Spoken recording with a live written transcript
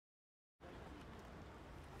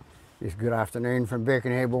Yes, good afternoon from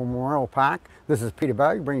Birkenhead Memorial Park. This is Peter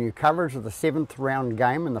Bogue bringing you coverage of the 7th round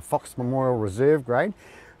game in the Fox Memorial Reserve grade.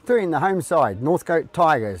 Between the home side, Northcote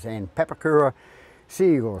Tigers and Papakura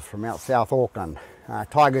Sea Eagles from out South Auckland.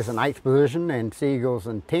 Tigers in 8th position and Sea Eagles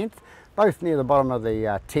in 10th, both near the bottom of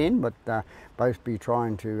the 10, but both be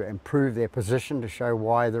trying to improve their position to show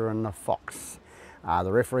why they're in the Fox.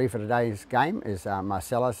 The referee for today's game is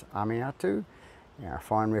Marcellus Amiatu, a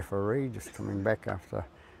fine referee, just coming back after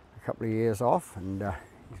a couple of years off, and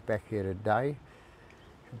he's back here today.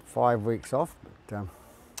 5 weeks off, but so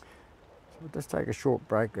we'll just take a short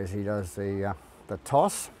break as he does the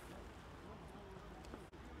toss.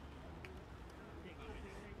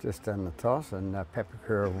 Just done the toss, and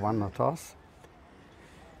Papakura won the toss.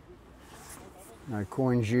 No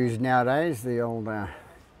coins used nowadays, the old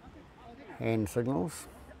hand signals.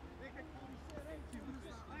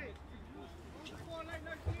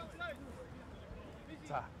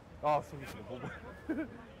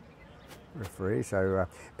 Referee, so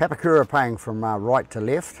Papakura playing from right to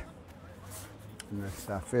left in this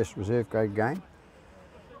first reserve grade game.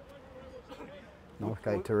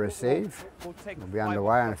 Northcote to receive. We'll be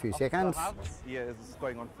underway in a few seconds. Yeah, it's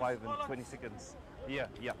going on 5 and 20 seconds. Yeah.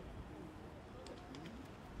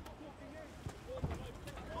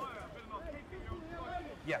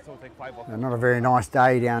 Yeah, so we'll take 5 off. Not a very nice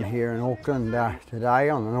day down here in Auckland today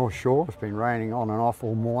on the North Shore. It's been raining on and off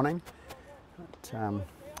all morning. But,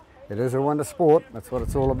 it is a winter sport, that's what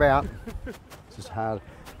it's all about. It's just hard,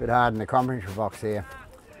 a bit hard in the commentary box here.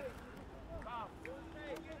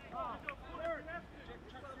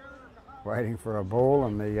 Waiting for a ball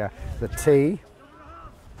and the tee.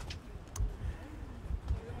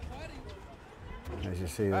 As you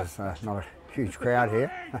see, there's not a huge crowd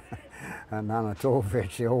here. And none at all,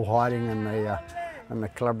 virtually all hiding in the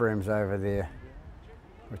club rooms over there,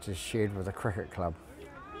 which is shared with the cricket club.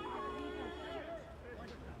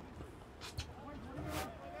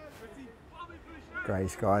 Grey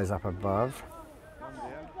skies up above.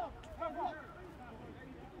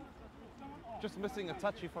 Just missing a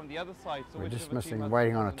touchy from the other side. So we're just missing,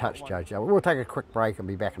 waiting on a touch, Judge. We'll take a quick break and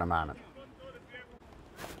be back in a moment.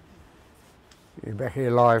 You're back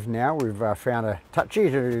here live now. We've found a touchy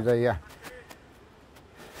to do the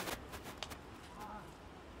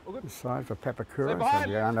side for Papakura. So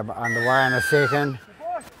we're underway in a second.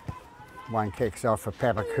 One kicks off for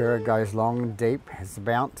Papakura, goes long and deep, has the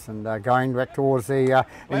bounce, and going back towards the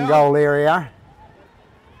in-goal area.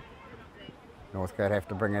 Northcote have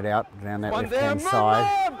to bring it out down that left-hand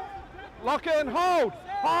side. Lock in, hold,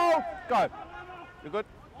 go. You're good.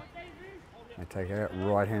 They take it out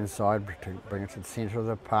right-hand side to bring it to the centre of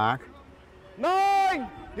the park. 9,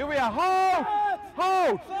 here we are,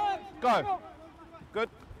 hold, go. Good.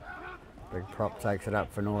 Big prop takes it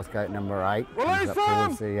up for Northcote, number 8. Release up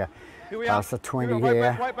towards the past the 20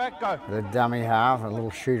 here. Right back, go. The dummy half, a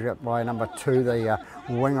little shooter up by number 2, the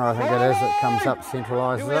winger I think it is, that comes up,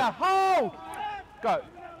 centralises it. Here we are, hold, go.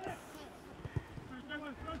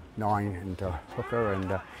 9 into hooker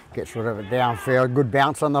and gets rid of it downfield. Good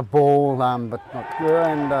bounce on the ball, but not good.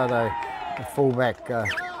 And the fullback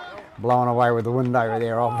blown away with the wind over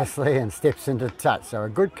there, obviously, and steps into touch. So a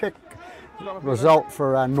good kick result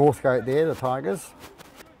for Northcote there, the Tigers.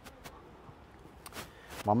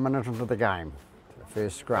 1 minute into the game, the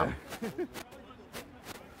first scrum.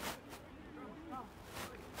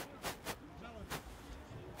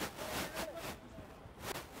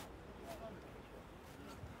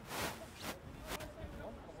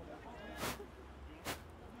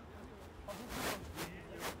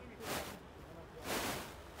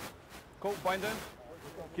 Cool, bind in.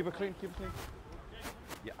 Keep it clean.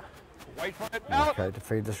 Yeah. Wait for it. Okay, to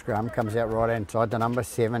feed the scrum, comes out right inside to number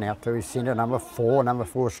 7, out to his centre, number 4. Number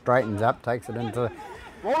 4 straightens up, takes it into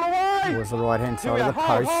towards the right hand side of the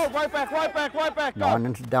post. Hold, right back. 9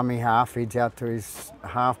 into dummy half, feeds out to his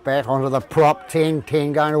half back onto the prop. 10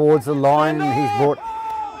 going towards the line, and he's brought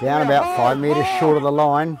down about 5 metres short of the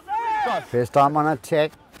line. First time on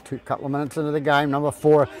attack, couple of minutes into the game. Number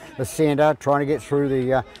 4, the centre, trying to get through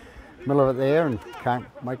the middle of it there and can't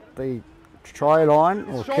make the try line,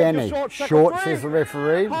 or can he? Short, says the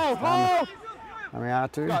referee.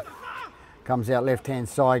 Amiatu comes out left-hand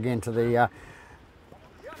side again to the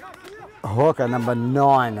hooker, number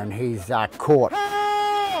 9, and he's caught.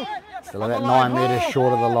 Still about 9 metres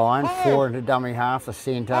short of the line. 4 into dummy half, the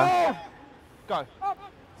centre.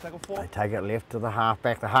 They take it left to the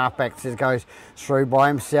halfback. The halfback says goes through by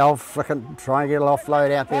himself, trying to get an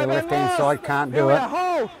offload out there, left-hand side, can't do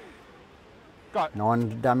it. 9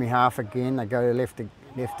 into dummy half again. They go left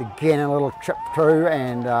again, a little chip through,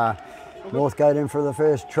 and Northcote in for the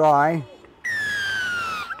first try.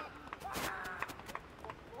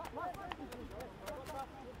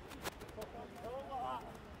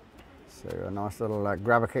 Nice little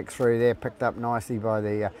grubber kick through there, picked up nicely by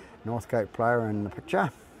the Northcote player in the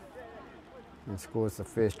picture. And scores the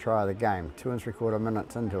first try of the game, 2 3/4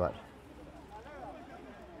 minutes into it.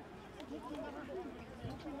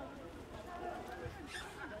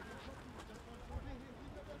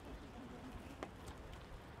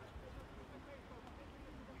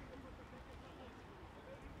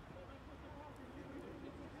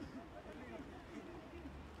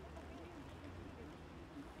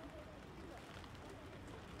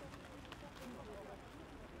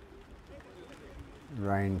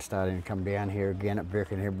 Rain starting to come down here again at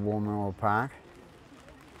Birkenhead War Memorial Park.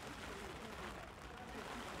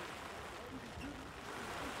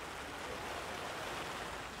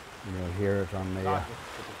 You'll hear it on the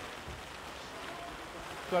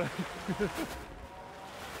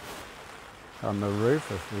on the roof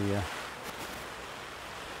of the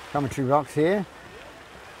commentary box here.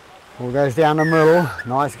 Ball goes down the middle.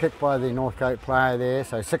 Nice kick by the Northcote player there.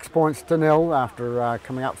 So 6 points to 0 after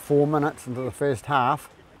coming up 4 minutes into the first half.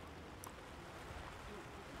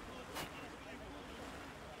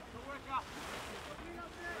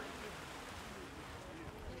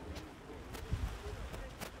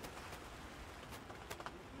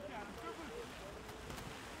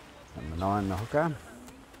 Number 9, the hooker.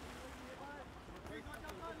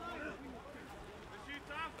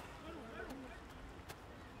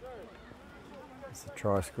 That's the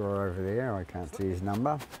try scorer over there. I can't see his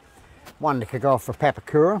number. 1 to kick off for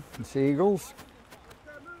Papakura, the Sea Eagles.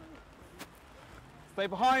 Stay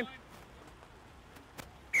behind.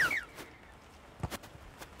 Kick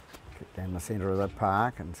down the centre of the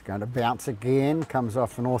park, and it's going to bounce again. Comes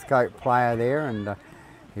off the Northcote player there, and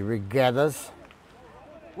he regathers.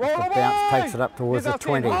 Roll the away. Bounce takes it up towards the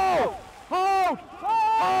 20. Hold, hold,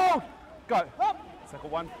 hold. Go.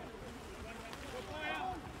 Second one.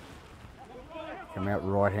 Come out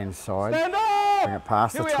right hand side. Stand up. Bring it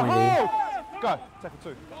past Here the we 20. are. Hold. Go. Second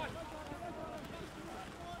 2.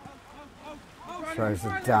 Throws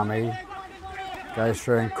the dummy. Goes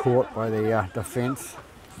through and caught by the defence.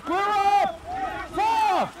 Square up.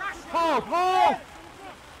 4. Hold, hold.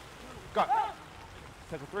 Go.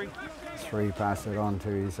 Second 3. 3 passes it on to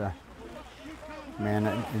his man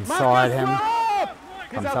inside him.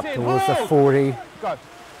 Comes up towards the 40. Go.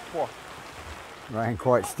 4. Rain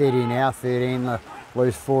quite steady now. 13. The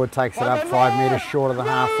loose forward takes it up 5 metres short of the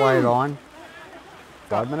halfway line.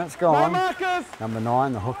 5 minutes gone. Number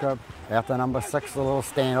 9, the hooker, out to number 6, the little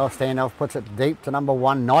standoff. Standoff puts it deep to number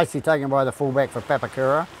 1. Nicely taken by the fullback for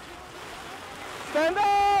Papakura. Stand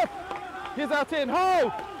up. Here's our 10.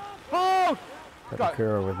 Hold. Hold.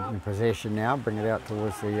 Papakura in possession now. Bring it out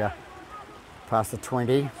towards the past the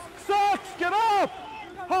 20. 6. Get up.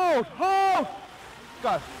 Hold. Hold.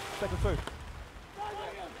 Go. Second 2.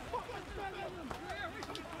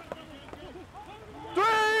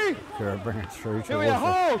 3. Papakura bring it through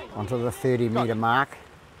Hold. onto the 30 metre mark.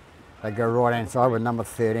 They go right hand side with number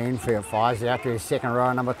 13. Field fires out to his second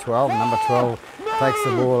row, number 12. And number 12 takes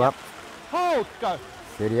the ball up. Hold. Go.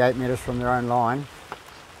 38 metres from their own line.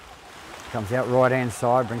 Comes out right hand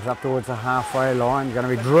side, brings up towards the halfway line. Going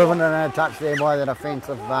to be driven in a touch there by the defence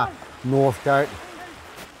of Northcote.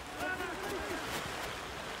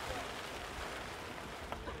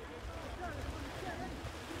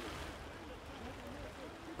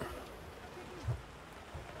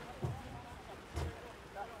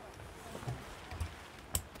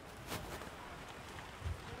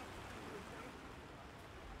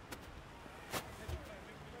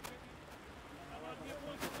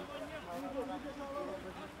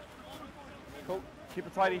 Cool. Keep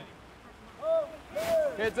it tidy.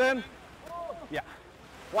 Heads in. Yeah.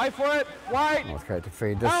 Wait for it. Wait. Northcote to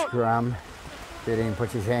feed the scrum. 13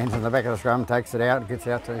 puts his hands in the back of the scrum, takes it out, gets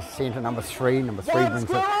out to his centre, number 3. Number 3 brings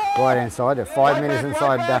it right hand side. They're 5 metres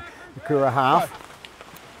inside the Kura half.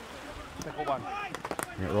 Second 1.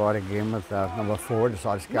 Get right again with number 4,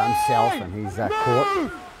 decides to go himself, and he's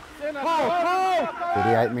caught.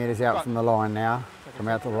 38 metres out from the line now. Come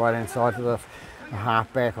out to the right hand side to the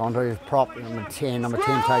half back onto his prop, number 10. Number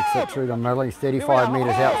 10 takes it through the middle. He's 35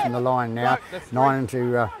 metres out from the line now. 9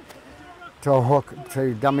 into to a hook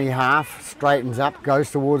to dummy half, straightens up,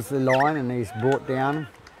 goes towards the line, and he's brought down.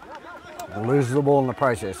 Loses the ball in the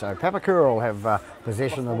process. So Papakura will have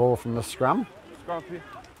possession of the ball from the scrum.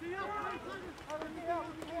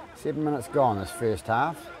 7 minutes gone this first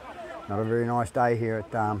half. Not a very nice day here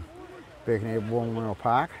at Birkenhead War Memorial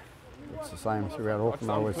Park. It's the same throughout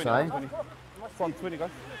Auckland, I would say. Front 20, guys.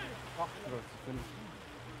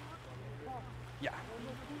 Yeah.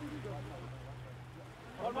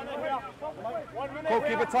 Cool,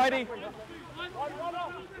 keep it tidy.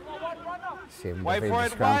 7 Wait defeat for the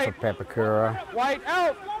it, scrum wait. for Papakura. Wait,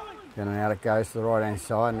 out. In and out it goes to the right hand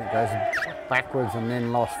side, and it goes backwards and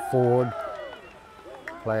then lost forward.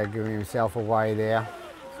 Player giving himself away there.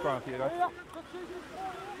 Scrum up here, guys.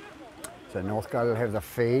 So Northcote will have the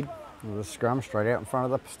feed with the scrum straight out in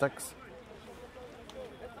front of the sticks.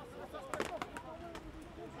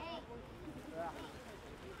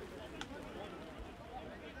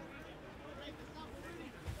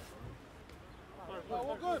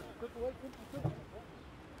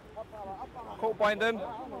 Cool, bind in.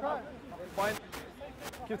 Bind.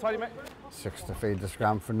 Keep tidy, mate. 6 to feed the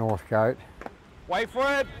scrum for Northcote. Wait for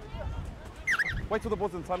it. Wait till the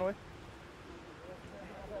ball's in the tunnel.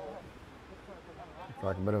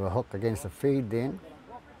 Like a bit of a hook against the feed then.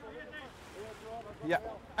 Yeah.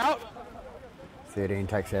 Out. 13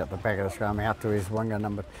 takes out the back of the scrum out to his winger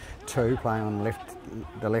number 2, playing on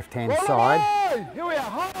the left hand side. Here we are.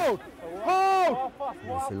 Hold. Hold.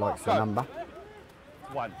 Yes, he likes the number.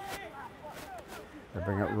 1. They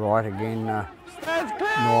bring it right again. Stands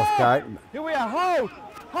clear. Northcote. Here we are. Hold.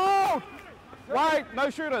 Hold. Wait. No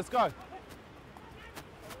shooters. Go.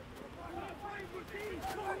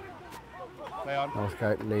 Play on.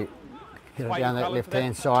 Northcote hit it Wait, down that colour left for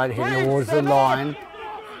hand that. side, heading 3, towards the 7. line.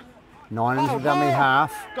 9 into Hold, dummy hold.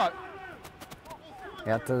 half. Go.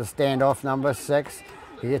 Out to the standoff number 6.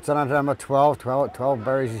 He gets on to number 12. 12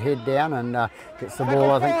 buries his head down and gets the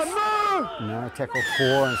ball, I think. No, tackle 4,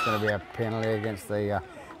 and it's going to be a penalty against the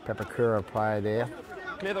Papakura player there.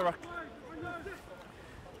 Clear the ruck.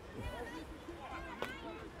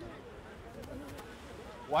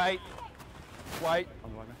 Wait. Wait.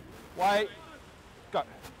 Wait. Go.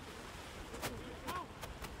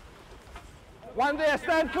 1 there.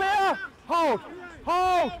 Stand clear. Hold.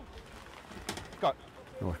 Hold. Go.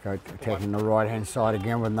 Northcote attacking the right hand side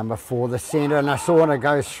again with number 4, the centre, and Asana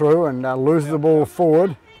goes through and loses the ball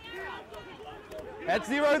forward. At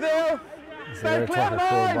 0 there. Zero Stand clear. tackle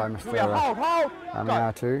called by 9. Here we are. Mr. Hold. Hold. Go.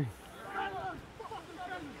 Amiatu.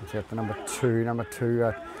 It's out to number 2. Number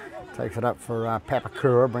 2 takes it up for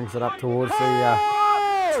Papakura, brings it up towards the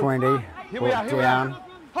 20. Here we are. Here we down. are.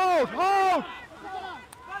 Hold. Hold.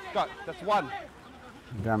 Go. That's 1.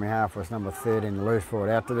 Dummy half was number 13, loose forward.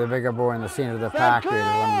 Out to the bigger boy in the centre of the park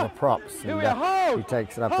there, one of the props. Here And, we are. Hold. he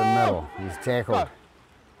takes it up the Hold. middle. He's tackled.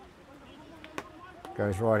 Go.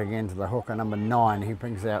 Goes right again to the hooker number 9. He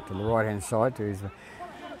brings it out to the right hand side to his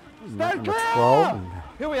Stand number clear. 12. And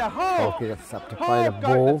Here we are. Hold. Polky gets up to play the Hold.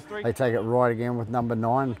 Go. ball. That's 3. They take it right again with number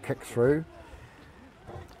 9, kicks through.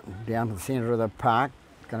 Down to the centre of the park.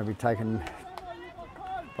 Going to be taken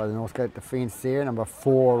by the Northcote defence there. Number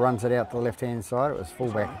 4 runs it out to the left hand side. It was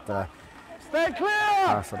fullback at the Stand clear.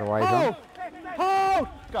 pass it away to him. Hold. Hold.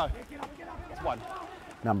 Go. It's 1.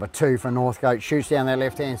 Number 2 for Northcote shoots down that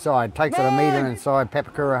left hand side, takes it a metre inside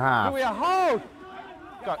Papakura Here half. we are. Hold.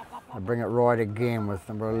 Go. They bring it right again with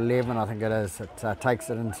number 11, I think it is. It takes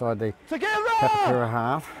it inside the Together. Papakura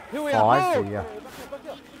half. Here we are. 5, Hold. the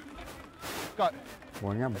Go.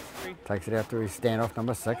 winger takes it out to his standoff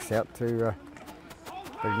number 6, out to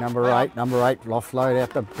big number 8. Number 8 offload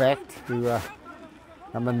out the back to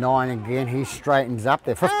number 9 again. He straightens up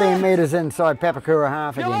there. 15 metres inside Papakura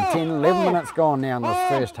half again. 10, 11 minutes gone now in this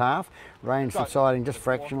first half. Rain subsiding just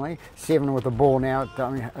fractionally. 7 with the ball now at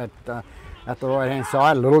the right hand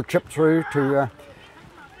side. A little chip through to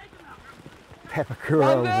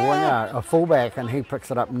Papakura winger, a fullback, and he picks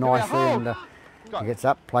it up nicely and he gets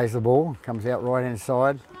up, plays the ball, comes out right hand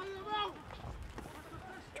side.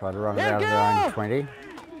 Try to run it out of their own 20.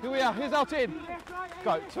 Here we are. Here's our 10.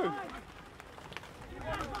 Go. 2.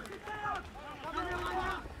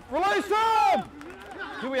 Release him.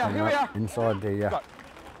 Here we are. Here we are. Inside the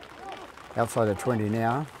outside the 20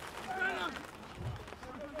 now.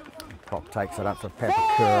 Prop takes it up for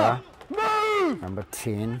Papakura. Move. Number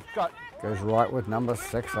 10 Go. goes right with number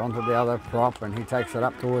 6 onto the other prop, and he takes it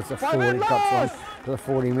up towards the 5 40. minutes Got left. to the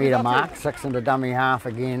 40 metre Up mark. here. 6 into dummy half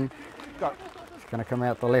again. Go. It's going to come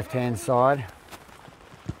out the left hand side.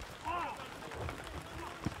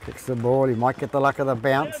 Kicks the ball. He might get the luck of the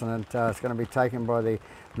bounce, and it's going to be taken by the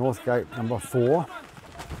Northcote number 4.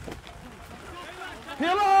 Peel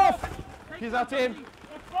off. Here's our 10.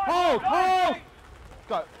 Hold. Hold.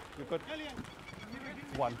 Go. You're good.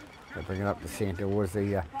 1. They bring it up the centre towards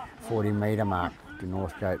the 40 metre mark to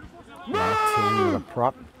Northcote. Now 10 with a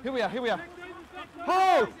prop. Here we are. Here we are.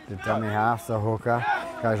 Hold. The dummy half, the hooker,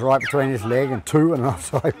 goes right between his leg and 2 in an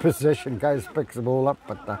offside position. Goes, picks the ball up,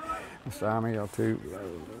 but Mr. Army or 2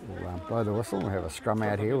 will blow the whistle. We'll have a scrum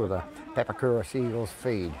out here with a Papakura Seagulls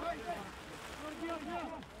feed.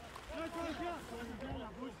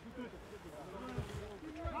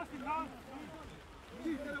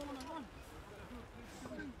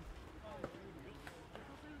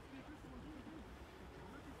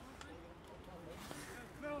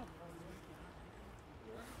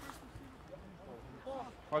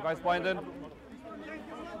 All right, guys, blind in.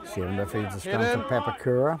 7 defeats the scrum for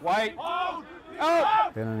Papakura. White.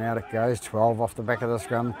 Out. In and out it goes. 12 off the back of the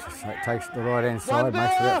scrum. Takes the right hand side,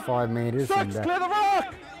 makes it about 5 metres. Six, And clear the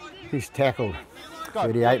rock. he's tackled.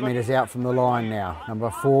 38 metres out from the line now. Number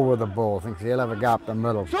 4 with the ball. Thinks he'll have a go up the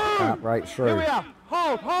middle. Can't break through. Here we are.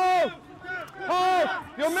 Hold, hold. Hold.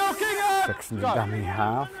 You're milking it. 6 in the dummy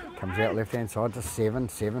half. Comes out left hand side to 7.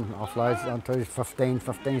 7 offloads onto 15.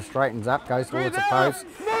 15 straightens up, goes towards the post.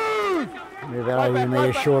 We're about 80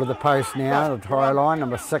 metres short of the post now, the try line.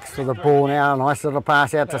 Number 6 for the ball now. Nice little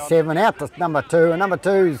pass out to 7. Out to number 2. And number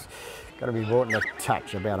 2's got to be brought in a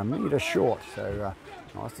touch, about a metre short. So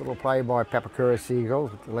nice little play by Papakura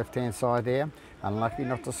Seagulls with the left hand side there. Unlucky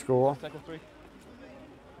not to score.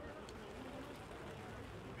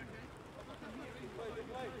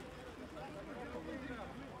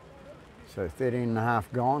 So 13 and a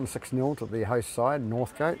half gone, 6-0 to the host side,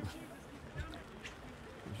 Northcote.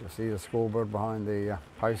 As you'll see the scoreboard behind the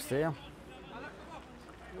post there.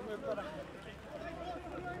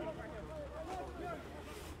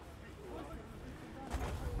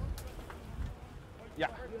 Yeah.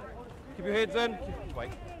 Keep your heads in.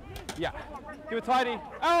 Wait. Yeah. Keep it tidy.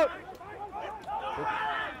 Out.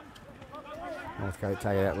 Northcote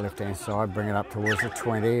take it out left hand side, bring it up towards the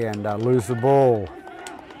 20 and lose the ball.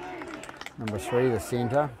 Number 3, the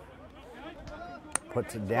centre,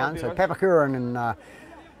 puts it down. So Papakura in an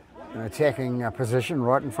attacking position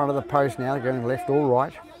right in front of the post now, going left or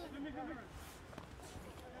right.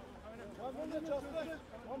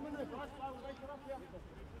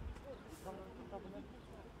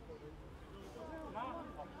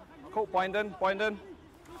 Cool, bind in, bind in.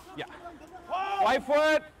 Yeah. Wait for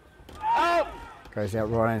it. Out. Goes out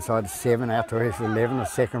right hand side to 7, out to his 11, the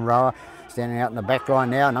second rower. Standing out in the back line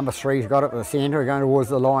now. Number 3's got it with the centre, going towards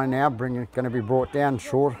the line now. Going to be brought down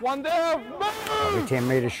short. One down. Probably 10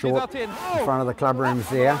 metres short in front of the club rooms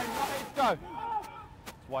there. Go.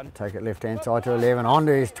 One. Take it left hand side to 11. On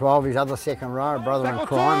to his 12, his other second rower, brother in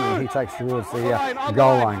crime, and he takes towards the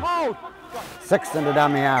goal line. 6 into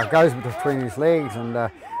dummy half. Goes between his legs and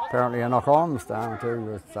apparently a knock on. Mr.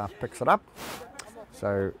 Armatu picks it up.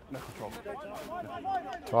 So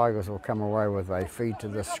Tigers will come away with a feed to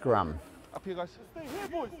the scrum. Up here, guys.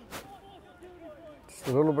 Just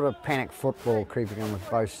a little bit of panic football creeping in with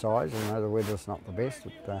both sides. I know the weather's not the best,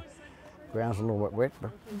 but ground's a little bit wet.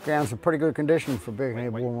 But ground's in pretty good condition for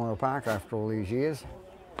Birkenhead War Memorial Park after all these years.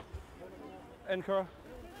 In, Kura.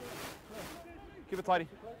 Keep it tidy.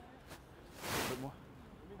 A bit more.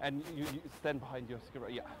 And you stand behind your skipper.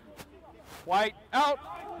 Yeah. Wait. Out.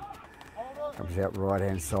 Comes out right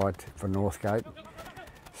hand side for Northcote.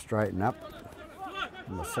 Straighten up.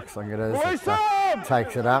 Number 6, I think it is.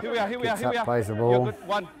 Takes it up. Gets up, plays the ball.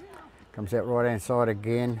 Comes out right hand side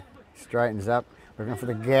again. Straightens up. Looking for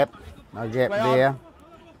the gap. No gap there.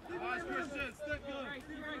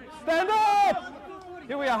 Stand up!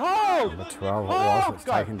 Here we are. Hold! Number 12 it was. It's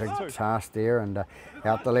taken to task there and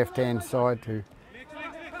out the left hand side to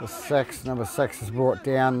the 6. Number 6 is brought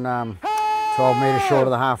down 12 metres short of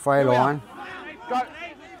the halfway line.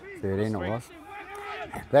 13 it was.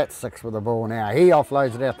 That's 6 with the ball now. He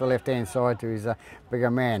offloads it out the left hand side to his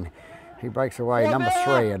bigger man. He breaks away. Number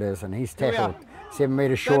 3 it is, and he's tackled 7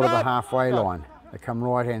 metres short of the halfway line. They come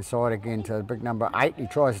right hand side again to big number 8. He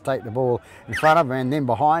tries to take the ball in front of him and then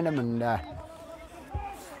behind him, and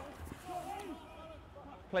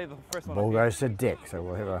play the first one. Ball goes to deck, so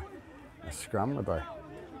we'll have a scrum with the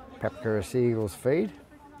Papakura Seagulls feed.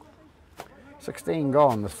 16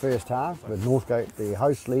 gone this first half, with Northcote, the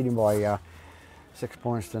hosts, leading by 6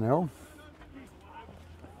 points to 0.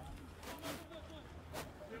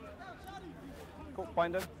 Cool,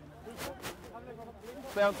 bind in.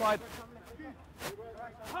 Stay on side.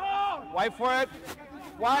 Wait for it.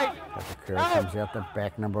 Wait. Papakura comes out the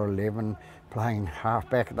back, number 11, playing half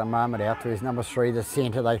back at the moment, out to his number 3, the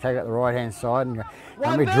centre. They take it the right hand side and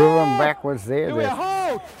can be driven backwards there.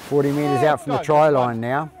 They're 40 metres out from the try line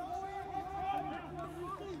now.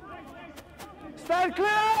 Stand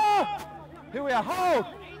clear! Here we are. Hold!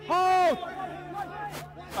 Hold!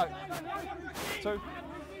 Two.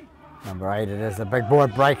 Number 8 it is, the big boy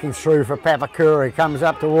breaking through for Papakura. He comes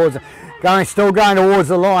up towards it, still going towards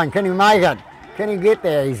the line. Can he make it? Can he get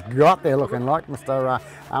there? He's got there, looking like. Mr.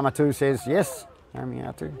 Armatu says yes.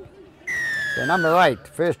 So number 8,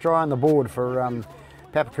 first try on the board for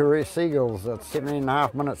Papakura Seagulls at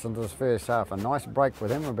 17.5 minutes into this first half. A nice break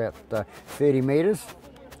with him, about 30 metres.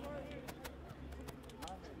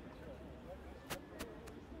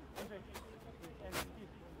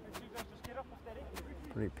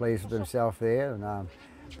 Pretty pleased with himself there, and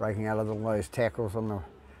breaking out of all those tackles on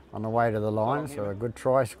the way to the line. So a good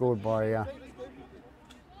try scored by the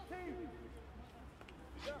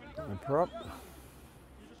prop.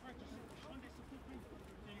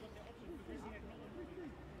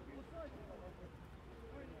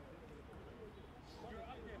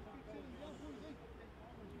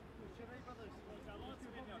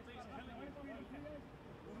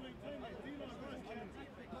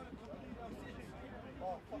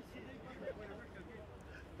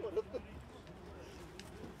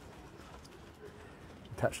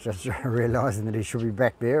 Touch just realising that he should be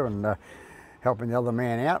back there and helping the other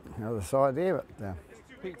man out on the other side there. But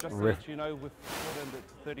Pete, just to let you know, we've put in at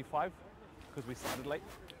 35 because we started late.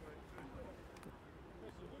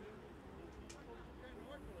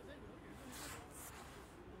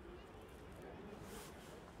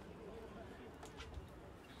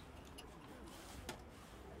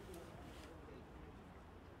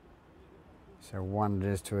 So one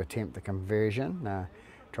is to attempt the conversion.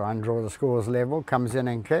 Try and draw the scores level, comes in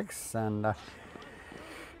and kicks, and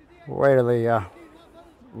way to the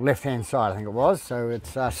left hand side I think it was. So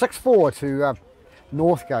it's 6-4 to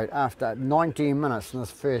Northcote after 19 minutes in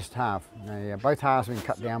this first half. Both halves have been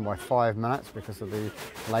cut down by 5 minutes because of the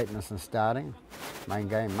lateness in starting. Main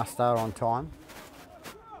game must start on time.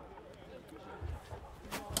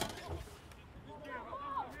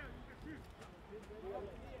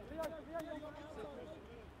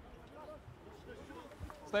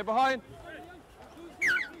 Stay behind.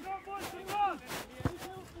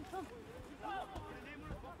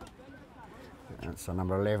 And so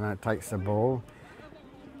number 11, it takes the ball.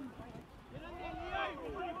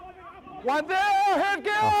 One there, head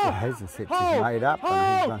gear! Off the he's made up,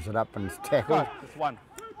 and he runs it up and it's tackled. It's one.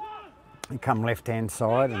 He come left hand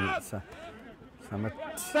side, and it's number.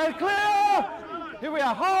 Stay clear! Here we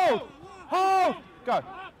are, hold! Hold! Go.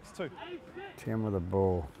 It's 2. 10 with the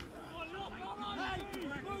ball.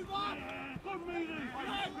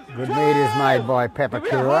 Good meters made by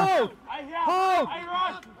Papakura. Hold!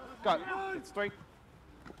 Go. It's 3.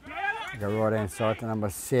 Go right hand side to number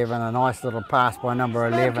 7. A nice little pass by number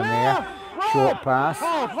 11 there. Short pass.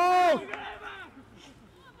 Hold!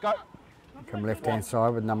 Go. Come left hand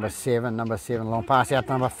side with number 7. Number 7 long pass out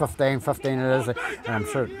to number 15. 15 it is. And I'm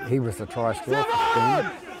sure he was the try scorer.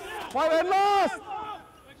 15. Wait and last!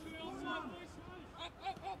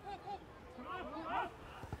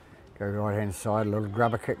 Go right hand side, a little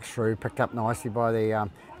grubber kick through, picked up nicely by the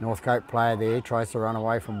Northcote player there. He tries to run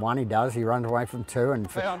away from 1, he does. He runs away from 2 and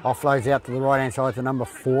offloads out to the right hand side to number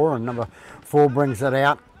 4, and number 4 brings it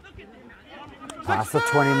out. Past the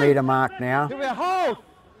 20 metre mark now. Here we are, hold!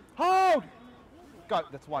 Hold! Go,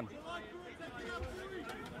 that's 1.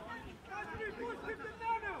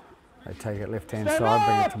 They take it left hand side,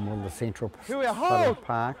 bring it to more of the central side of the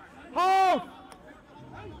park. Hold!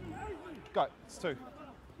 Go, it's 2.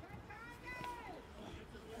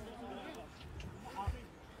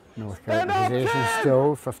 Northcote possession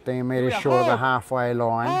still, 15 metres short of the halfway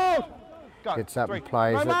line. Gets up and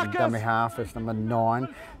plays it in dummy half. It's number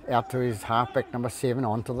 9. Out to his halfback, number 7,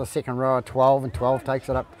 onto the second row of 12, and 12 takes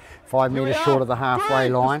it up 5 metres short of the halfway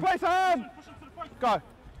line. Go.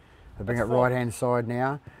 They bring it right hand side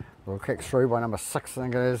now. Little kick through by number 6, I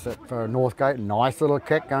think it is, for Northcote. Nice little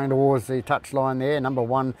kick going towards the touch line there. Number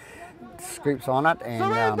 1 scoops on it,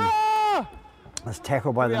 and it's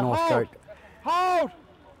tackled by the Northcote. Hold!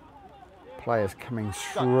 Players coming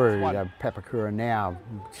through. Papakura now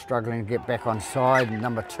struggling to get back on side, and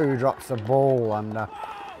number 2 drops the ball and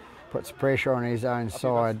puts pressure on his own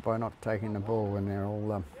side by not taking the ball when they're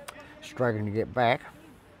all struggling to get back.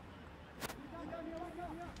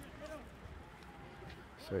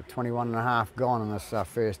 So 21.5 gone in this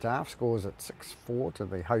first half. Scores at 6-4 to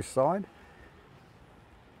the host side.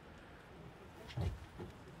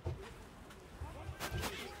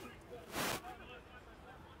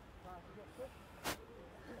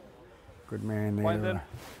 Good man there. Wait then.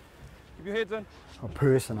 Keep your heads in. A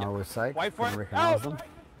person, I would say. Wait for it. Recognise them.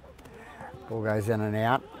 Ball goes in and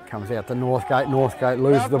out. Comes out to Northcote. Northcote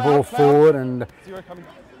loses the ball forward, and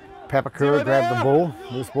Papakura grabbed the ball.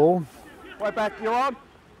 Loose ball. Way back. You're on.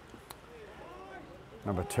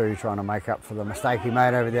 Number 2 trying to make up for the mistake he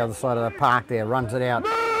made over the other side of the park there. Runs it out.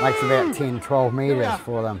 Makes about 10-12 metres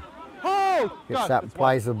for them. Gets up and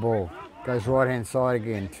plays the ball. Goes right hand side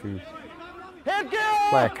again to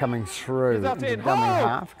player coming through into dummy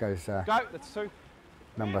half. Goes that's 2.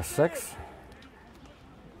 Number 6.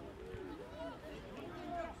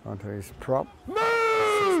 Onto his prop. Move!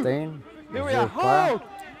 16. Here we are. Hold!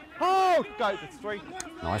 Hold! Go. That's 3.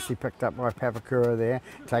 Nicely picked up by Papakura there.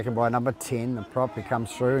 Taken by number 10. The prop, he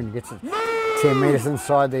comes through and gets it 10 metres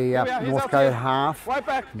inside the Northcote half. Right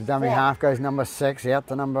back. The dummy 4. half goes number 6 out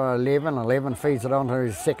to number 11. 11 feeds it onto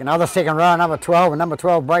his another second row, number 12. And number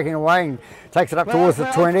 12 breaking away and takes it up towards the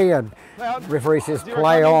 20. And referee says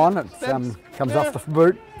play on. It comes off the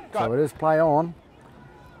boot. So it is play on.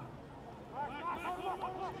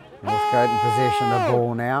 Northcote in possession of the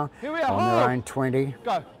ball now. On their own 20.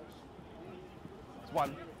 Go.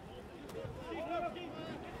 1.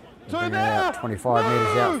 2 Bringing it there. out 25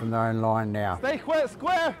 metres out from their own line now. Stay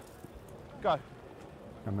square. Go.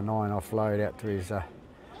 Number 9 offload out to his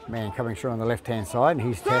man coming through on the left hand side, and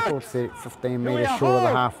he's tackled 15 metres short of the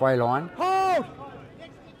halfway line. Hold.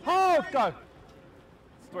 Hold. Go.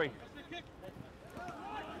 3.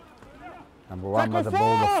 Number 1 with the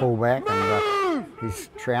ball, the fullback, and he's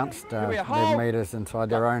trounced 11 metres inside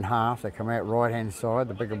their own half. They come out right hand side.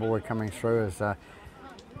 The bigger boy coming through is 5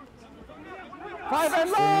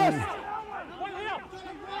 and last.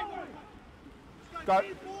 Go.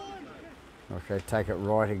 Okay, take it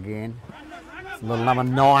right again. Little number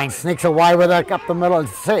 9 sneaks away with it up the middle.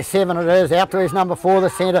 7 it is, out to his number 4, the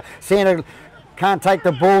centre. Centre can't take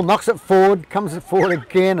the ball, knocks it forward, comes it forward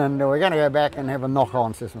again, and we're going to go back and have a knock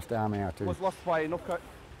on, says Mr. Armour too. Was lost by Northcote.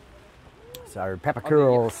 So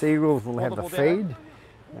Papakura or Seagulls will have the feed.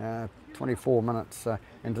 24 minutes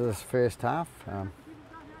into this first half.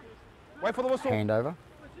 Wait for the whistle. Handover.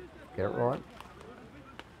 Get it right.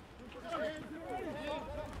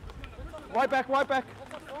 Right back, right back.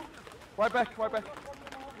 Right back, right back.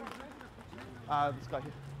 This guy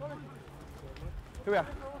here. Here we are.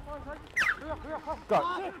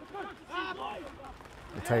 Go.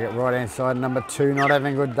 They take it right hand side. Number 2 not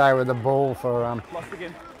having a good day with the ball for Lost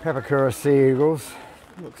again. Papakura Sea Eagles.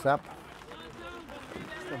 Looks up.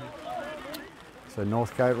 So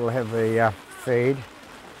Northcote will have the feed.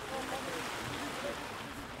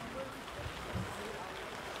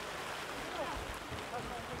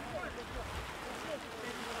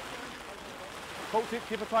 Hold it,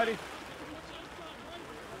 keep it tidy.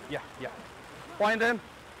 Yeah, yeah. Bind him.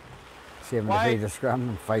 7 to feed the scrum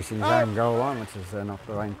and facing his own goal line, which is not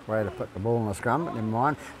the right way to put the ball in the scrum, but never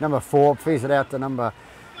mind. Number 4 feeds it out to number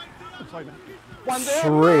 3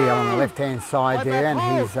 on the left hand side there, and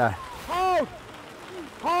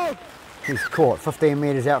he's caught 15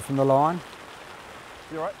 metres out from the line.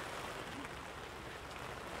 You all right?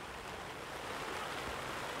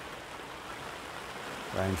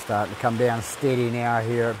 Rain starting to come down steady now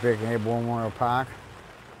here at Birkenhead War Memorial Park.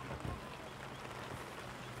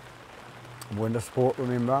 Winter sport,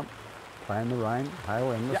 remember, playing the rain,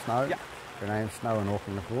 hail and the snow. Yeah. Rain, snow and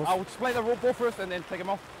Auckland, of course. I'll explain the ball first and then take him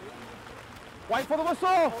off. Wait for the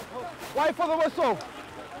whistle! Wait for the whistle!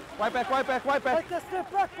 Right back, right back, right back. Take a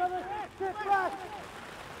step back, brother. Step back.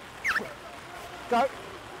 Go.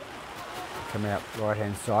 Come out right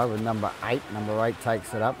hand side with number 8. Number 8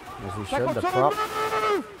 takes it up, as he should, the prop.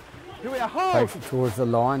 Here we are, hold. Takes it towards the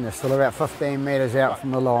line. They're still about 15 metres out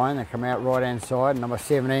from the line. They come out right hand side. Number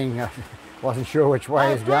 17 wasn't sure which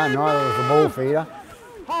way he's going, neither was the ball feeder.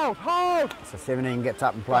 Hold, hold. So 17 gets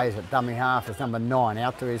up and plays at dummy half as number 9,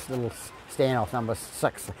 out to his little standoff, number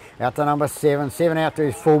 6, out to number 7, 7 out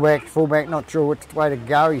to his fullback not sure which way to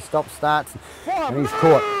go, he stops, starts, and he's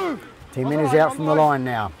caught. 10 metres out from the line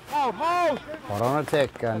now. Hold, hold. Hot on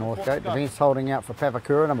attack, Northcote. Defence holding out for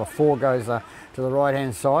Papakura. Number 4 goes to the right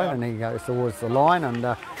hand side and he goes towards the line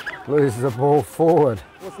and loses the ball forward.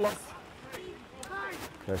 What's lost?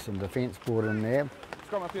 There's some defence brought in there.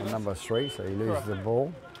 On number 3, so he loses the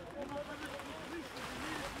ball.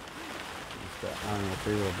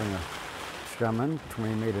 Will bring a scrum in,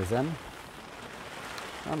 20 metres in.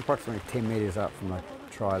 Approximately 10 metres up from the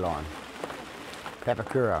try line.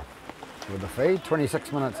 Papakura with the feed,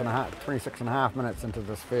 26 and a half minutes into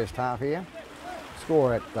this first half here.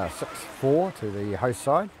 Score at 6-4 to the host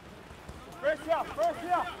side. Press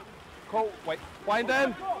here. Cool, wait, wind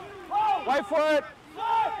in. Wait for it.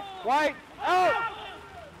 Wait, out.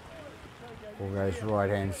 Ball goes right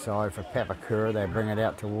hand side for Papakura. They bring it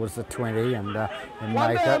out towards the 20 and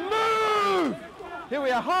make there, it. Move. Here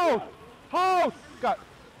we are, hold, hold, go.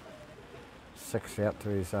 6 out to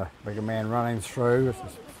his bigger man running through. This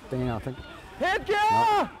is 15, I think. Head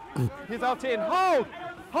gear. Here's our 10, hold,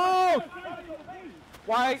 hold.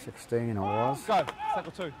 Wait. 16 it was. Go,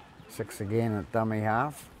 cycle 2. 6 again at dummy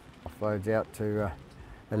half. Offloads out to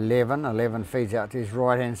 11. 11 feeds out to his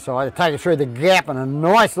right hand side. They take it through the gap and a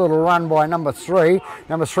nice little run by number 3.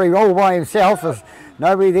 Number 3 all by himself. There's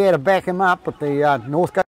nobody there to back him up, but the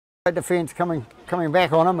Northcote Defence coming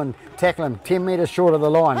back on him and tackling him 10 metres short of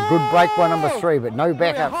the line. Good break by number 3, but no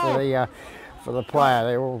backup for the player.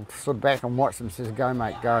 They all stood back and watched him. Says, "Go,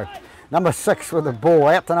 mate, go." Number 6 with the ball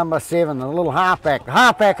out to number 7. The little halfback. The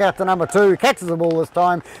halfback out to number 2. Catches the ball this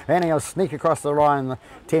time, and he'll sneak across the line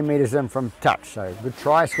 10 metres in from touch. So good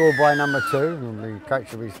try scored by number 2. And the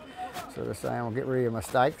coach will be sort of saying, "Well, get rid of your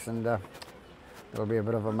mistakes, and it'll be a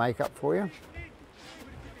bit of a make-up for you."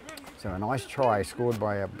 So a nice try scored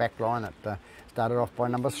by a back line that started off by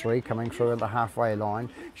number 3, coming through at the halfway line,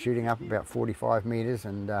 shooting up about 45 metres,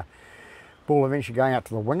 and ball eventually going out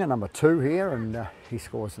to the winger, number 2 here, and he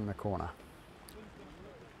scores in the corner.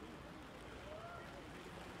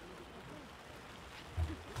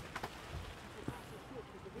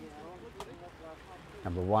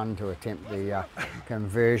 Number 1 to attempt the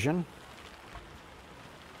conversion.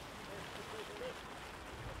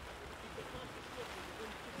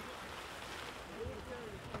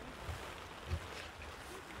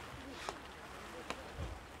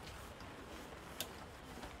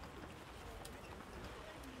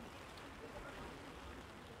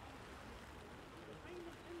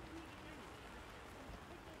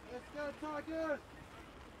 Tigers!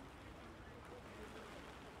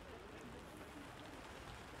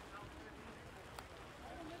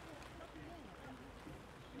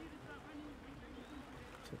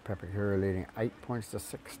 So Papakura leading 8 points to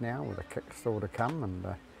 6 now, with a kick still to come, and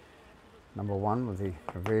number 1 with the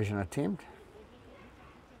conversion attempt.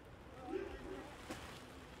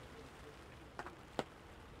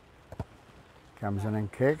 Comes in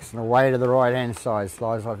and kicks, and away to the right hand side,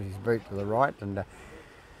 slides off his boot to the right, and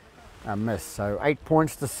a miss. So 8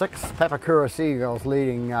 points to 6. Papakura Seagulls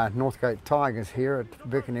leading Northcote Tigers here at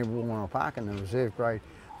Birkenhead Park in the reserve grade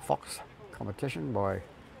Fox competition by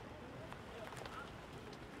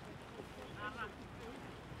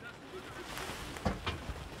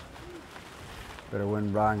bit of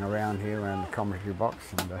wind blowing around here around the commentary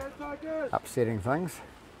box and upsetting things.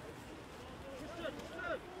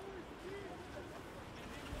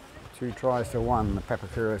 2 tries to 1, the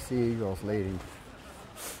Papakura Seagulls leading.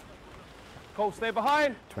 Cole, stay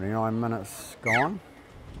behind. 29 minutes gone.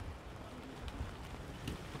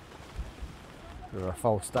 Bit of a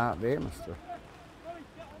false start there, Mr.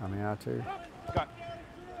 Amiatu.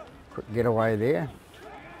 Quick getaway there.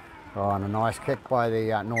 Oh, and a nice kick by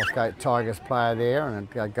the Northcote Tigers player there, and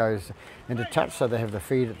it goes into touch, so they have the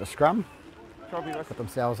feed at the scrum. Put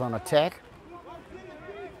themselves on attack.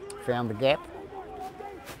 Found the gap.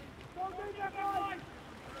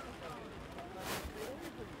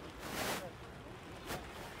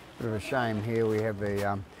 Bit of a shame here. We have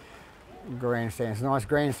the grandstands. Nice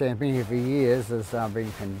grandstand, been here for years. Has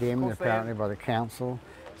been condemned apparently by the council,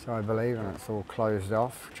 so I believe, and it's all closed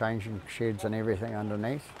off, changing sheds and everything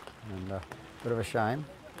underneath, and a bit of a shame.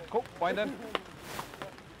 Cool, wind in.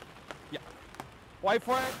 Yeah. Wait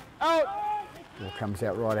for it. Out. Ball comes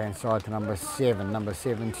out right hand side to number 7. Number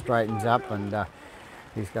 7 straightens up, and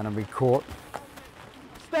he's going to be caught.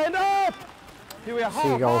 Stand up. Here we are.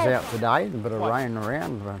 Seagulls out today, a bit of rain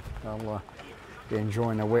around, but they'll be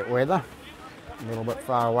enjoying the wet weather. A little bit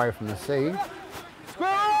far away from the sea. Square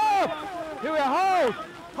up! Here we are,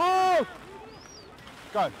 hold!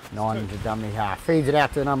 Go. 9 to dummy half. Feeds it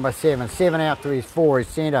out to number 7. 7 out to his 4, his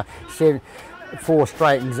centre. 4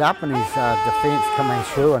 straightens up, and his defence coming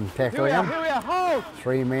through and tackling him. Here we are, hold!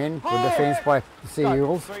 3 men. Good defence by the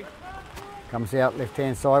Seagulls. Comes out left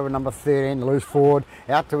hand side with number 13, loose forward,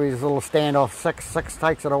 out to his little standoff 6. 6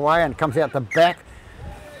 takes it away and comes out the back.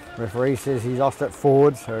 Referee says he's lost it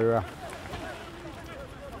forward, so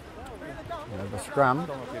the scrum.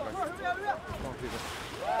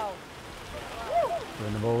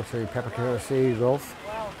 Giving the ball to Papakura Seagulls.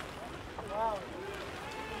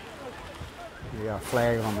 The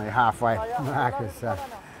flag on the halfway mark is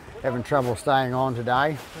having trouble staying on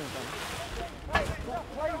today.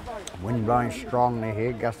 Wind blowing strongly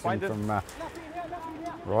here, gusting from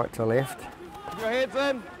right to left. Your heads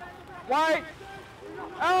in. Wait.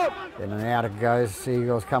 Out. In and out it goes.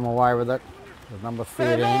 Seagulls come away with it. With number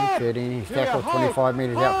 13. He's tackled 25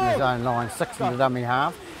 metres out from his own line. 6 in the dummy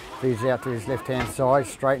half. Feeds out to his left hand side.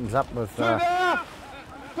 Straightens up with. Hold.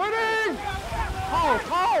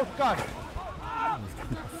 Go.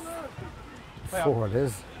 4 it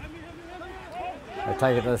is. They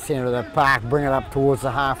take it to the centre of the park, bring it up towards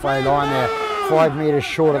the halfway line there. 5 metres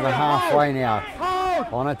short of the halfway now.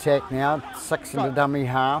 On attack now, 6 in the dummy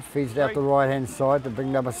half. Feeds it out the right hand side to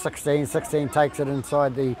bring number 16. 16 takes it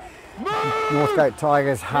inside the Northcote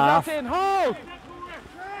Tigers half.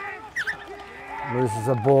 Loses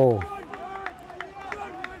the ball.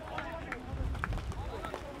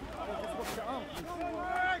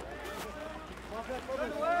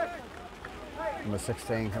 Number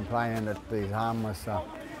 16 complaining that his arm was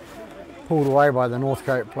pulled away by the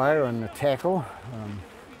Northcote player in the tackle,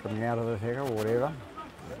 coming out of the tackle or whatever.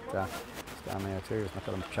 But it's down there too, it's not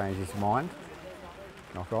going to change his mind.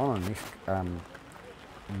 Knock on, and next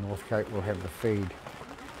Northcote will have the feed.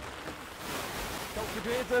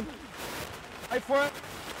 Wait for it.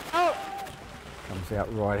 Out. Comes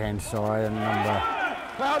out right hand side and number,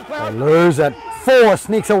 Cloud. they lose it. 4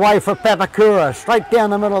 sneaks away for Papakura, straight down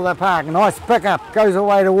the middle of the park. Nice pickup, goes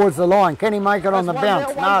away towards the line. Can he make it on the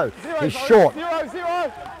bounce? No, he's short. 0.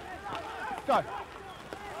 Go.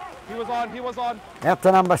 He was on. Out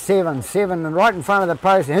to number 7 and right in front of the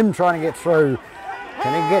post, him trying to get through.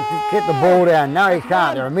 Can he get the ball down? No, he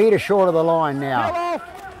can't. They're a metre short of the line now.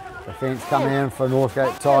 Defence coming in for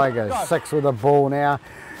Northcote Tigers. 6 with the ball now.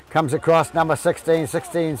 Comes across number 16.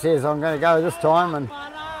 16 says, I'm going to go this time, and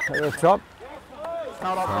at the top.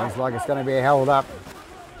 Sounds like it's going to be held up.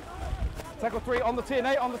 Tackle 3 on the 10,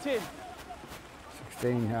 8 on the 10.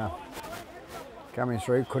 16 coming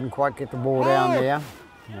through, couldn't quite get the ball down there.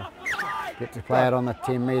 Get to play it on the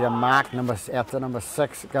 10 metre mark. Out to number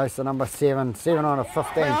 6, it goes to number 7. 7 on a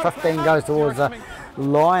 15. 15 goes towards the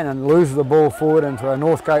line and loses the ball forward into a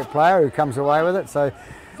Northcote player who comes away with it. So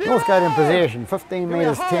Northcote in possession, 15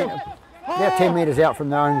 metres, about 10 metres out from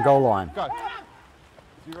their own goal line. Go.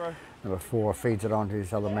 0. Number 4 feeds it on to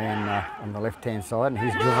his other man on the left hand side, and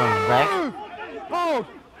he's driven back. Hold.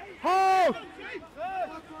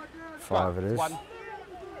 5 it is. 1.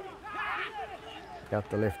 Out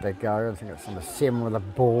the left they go. I think it's number 7 with a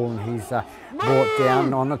ball, and he's brought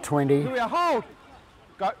down on the 20. Here we are. Hold.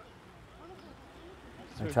 Go.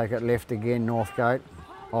 They take it left again, Northcote.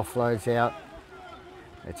 Offloads out.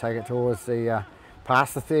 They take it towards the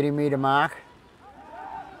past the 30 metre mark.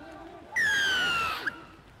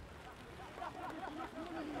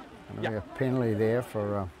 And there'll be a penalty there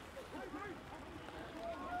for.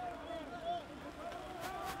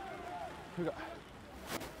 Here we go.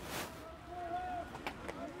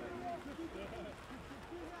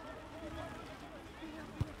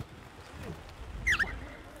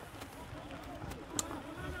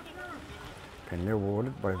 Penalty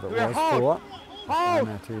awarded, but it was Hold. 4.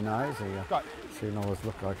 No, 2 no's. Two no's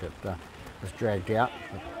looked like it was dragged out.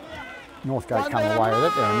 But Northcote come away with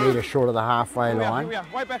it. They're a metre short of the halfway line. Here we are.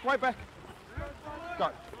 Way back. Go.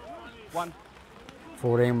 1.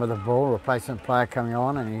 14 with the ball, replacement player coming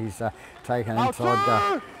on, and he's taken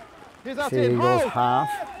inside the Sea Eagles half.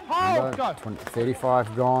 Hold. Go.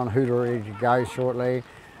 35 gone, Hooter ready to go shortly.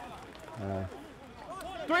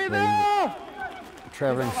 3 there.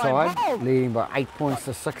 Travelling side, leading by 8 points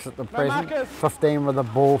to 6 at the present. 15 with the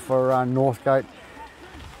ball for Northcote.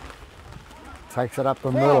 Takes it up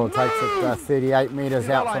the middle, takes it 38 metres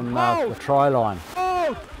out from the try line.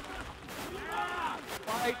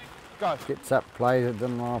 Gets up, plays it,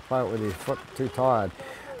 didn't want to play it with his foot, too tired.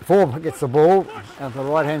 4 gets the ball out the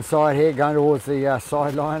right hand side here, going towards the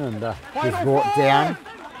sideline, and he's brought down.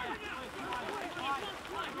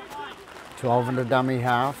 12 in the dummy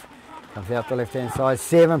half. Comes out the left hand side.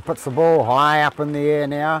 7 puts the ball high up in the air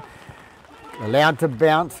now. Allowed to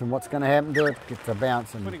bounce, and what's going to happen to it? Gets a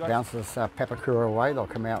bounce and bounces Papakura away. They'll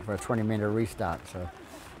come out for a 20-minute restart. So,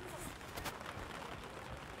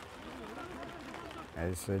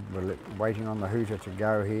 as I said, we're waiting on the hooter to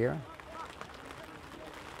go here.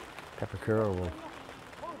 Papakura will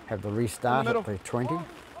have the restart at the 20.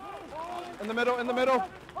 In the middle. In the middle.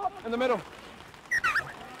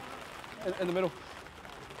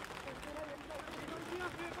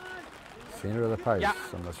 Centre of the post,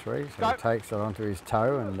 number 3. So he takes it onto his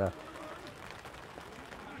toe, and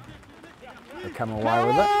they come away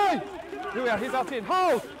with it. Here we are. Here's our 10.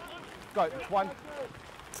 Hold. Go. 1.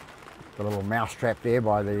 The little mousetrap there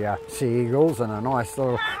by the Sea Eagles, and a nice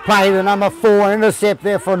little play to number 4, intercept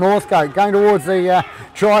there for Northcote, going towards the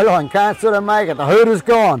try line, can't sort of make it. The hooter's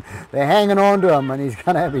gone, they're hanging on to him, and he's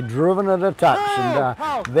going to be driven at a touch, and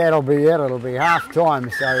that'll be it. It'll be half time.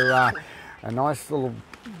 So a nice little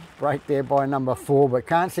break there by number 4, but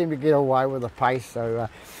can't seem to get away with the pace. So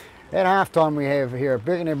at half time we have here at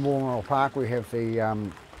Birkenhead Memorial Park, we have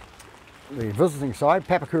the visiting side,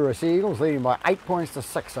 Papakura Sea Eagles, leading by 8 points to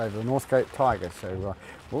 6 over the Northcote Tigers. So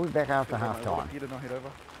we'll be back after half time.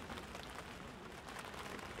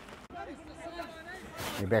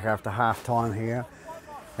 We're back after half time here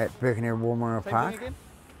at Birkenhead Memorial Park.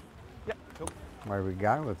 Yep, cool. Away we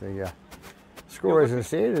go with the score, as I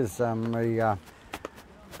said, is the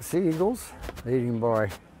Sea Eagles leading by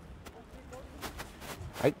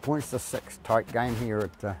 8 points to 6. Tight game here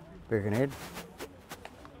at Birkenhead.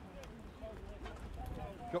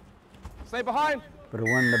 Stay behind. Bit of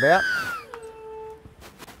wind about.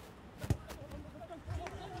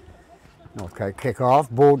 Northcote kick off,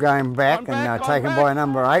 ball going back Gone back, and gone taken back. by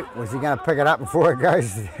number 8. Was he going to pick it up before it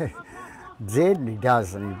goes dead? He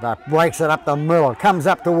does, and he breaks it up the middle. Comes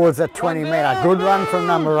up towards the 20 metre. Good run from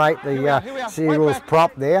number 8, Here we are. the Seagulls Right back.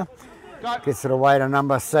 prop there. Go. Gets it away to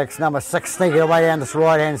number 6. Number 6 sneaking away down this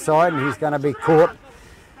right hand side, and he's going to be caught.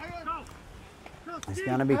 He's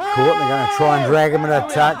going to be caught. They're going to try and drag him in a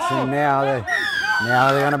touch, and now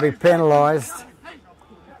they're going to be penalised.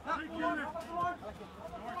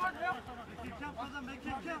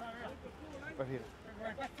 Right here.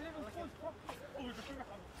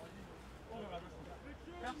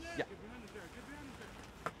 Yeah.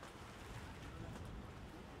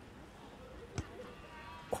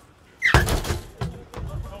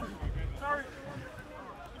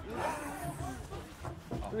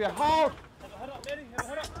 Here we are. Hold.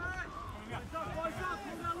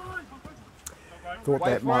 Thought Wait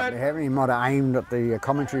that for might it. happen. He might have aimed at the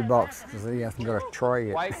commentary box because he hasn't got a try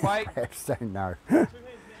yet. Wait. Perhaps don't know.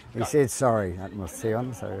 He said sorry. That must see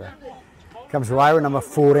on. So comes away with number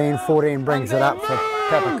 14. 14 brings it up for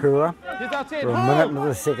Papakura. Here's our 10. We're a minute into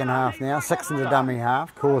the second half now. 6 into dummy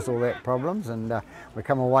half. Caused all that problems, and we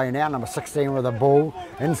come away now. Number 16 with a ball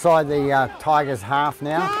inside the Tigers half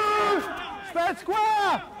now. Stand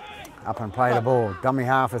square. Up and play the ball. Dummy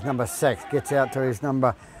half is number 6. Gets out to his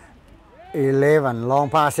number 11. Long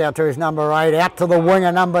pass out to his number 8. Out to the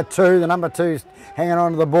winger, number 2. The number 2's hanging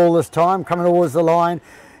on to the ball this time. Coming towards the line.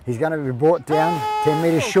 He's going to be brought down 10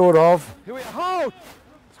 metres short of. Here we are. Hold.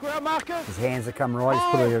 Square markers. His hands are coming right.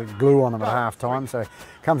 He's put a glue on him at half time. So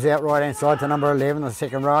comes out right hand side to number 11. The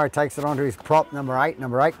second row. He takes it onto his prop, number 8.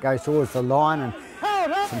 Number 8 goes towards the line, and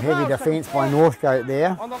some heavy defence by Northcote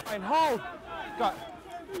there. On the line. Hold. Go.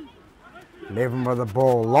 11 with the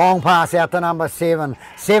ball. Long pass out to number 7.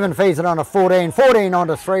 7 feeds it on to 14. 14 on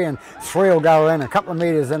to 3, and 3 will go in. A couple of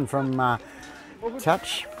metres in from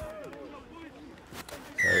touch.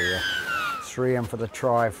 So 3 in for the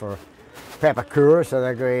try for Papakura. So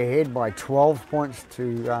they go ahead by 12 points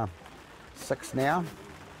to 6 now.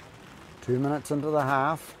 2 minutes into the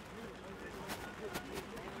half.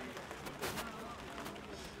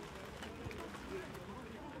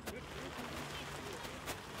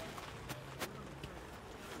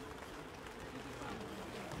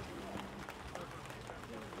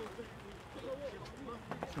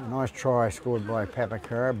 A nice try scored by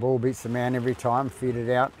Papakura. Ball beats the man every time, feed it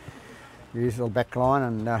out, use the back line,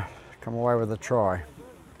 and come away with a try.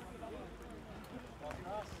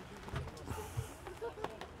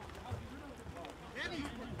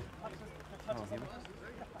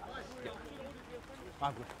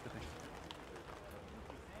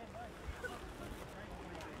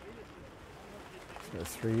 So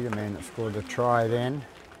 3, the man that scored the try then.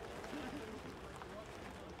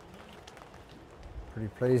 Pretty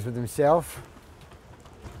pleased with himself.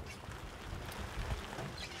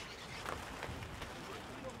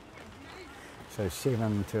 So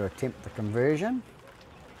 7 to attempt the conversion.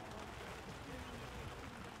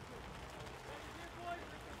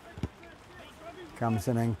 Comes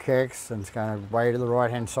in and kicks, and it's going way to the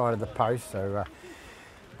right hand side of the post. So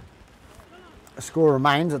the score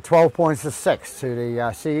remains at 12 points to 6 to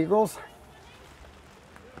the Sea Eagles.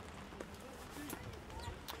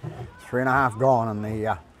 3.5 gone in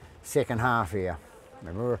the second half here.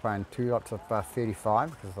 Remember, we're playing 2 lots of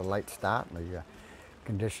 35 because of the late start. The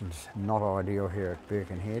conditions not ideal here at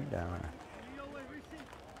Birkenhead. Don't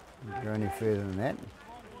go any further than that.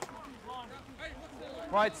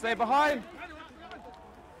 Right, stay behind.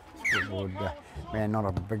 Scoreboard, man, not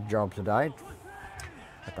a big job today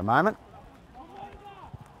at the moment.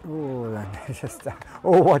 Oh, they're just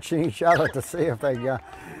all watching each other to see if they go.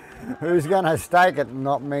 Who's going to stake it?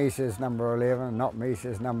 Not me, says number 11. Not me,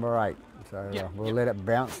 says number 8. So we'll let it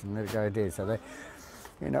bounce and let it go dead. So they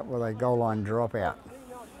end up with a goal line dropout.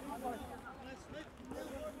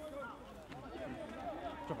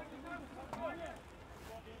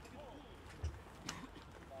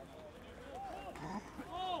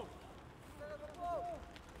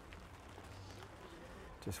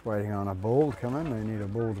 Just waiting on a ball to come in. They need a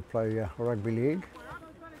ball to play rugby league.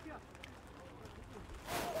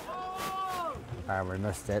 We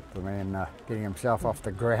missed that. The man getting himself off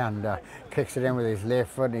the ground, kicks it in with his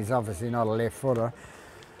left foot. He's obviously not a left footer.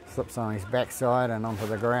 Slips on his backside and onto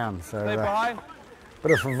the ground. So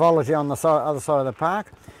bit of frivolity on the other side of the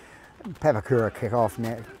park. Papakura kick off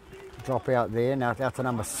now. Drop out there. Now out to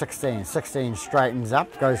number 16. 16 straightens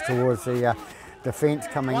up, goes towards the defence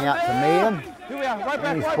coming out to meet him. Here we are. Right back,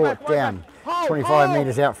 And he's right brought back, right down. back. 25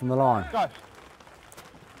 metres out from the line. Go.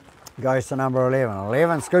 Goes to number 11.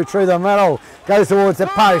 11 scoots through the middle. Goes towards the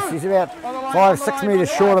post. He's about 5-6 metres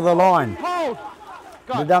short of the line. Hold.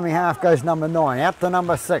 The dummy half goes number 9. Out to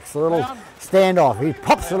number 6. A little standoff. He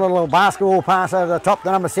pops a little basketball pass over the top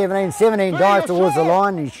to number 17. 17 dives towards the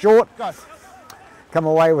line. He's short. Come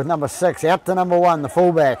away with number 6. Out to number 1, the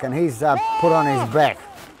fullback, and he's put on his back.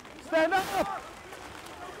 Stand up.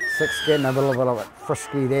 6 getting a little bit of it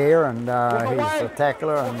frisky there, and he's a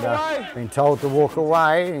tackler and been told to walk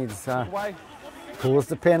away. He's caused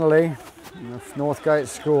the penalty. If Northcote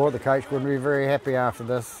score, the coach wouldn't be very happy after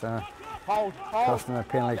this. Costing a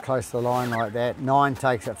penalty close to the line like that. 9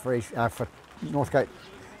 takes it for Northcote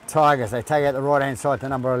Tigers. They take out the right hand side to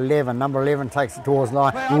number 11. Number 11 takes it towards the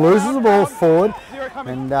line, loses the ball forward,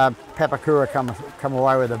 and Papakura come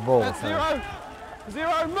away with the ball.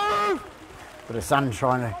 Zero, move! But the sun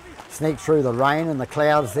trying to sneak through the rain and the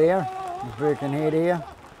clouds there. Birkenhead here.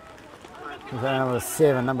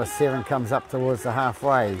 Number 7 comes up towards the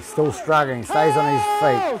halfway. Still struggling, stays on his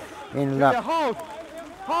feet. Ended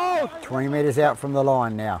up 20 metres out from the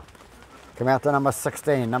line now. Come out to number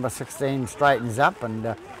 16. Number 16 straightens up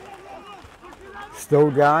and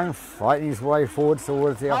still going, fighting his way forward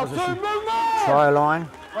towards the opposition try line.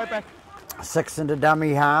 6 into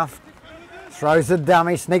dummy half. Throws the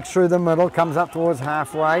dummy, sneaks through the middle, comes up towards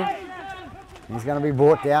halfway. He's going to be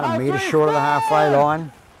brought down a metre short of the halfway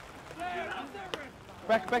line.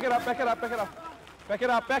 Back it up. Back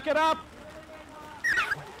it up.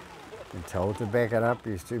 Been told to back it up.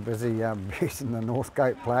 He's too busy abusing the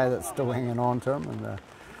Northcote player that's still hanging on to him. And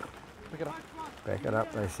back it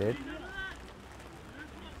up, they said.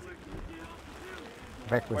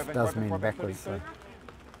 Backwards does mean backwards, so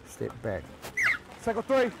step back. Tackle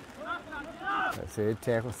 3. The third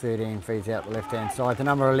tackle, 13 feeds out the left-hand side to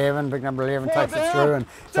number 11. Big number 11 takes it through and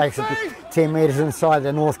takes it 10 metres inside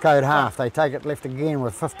the Northcote half. They take it left again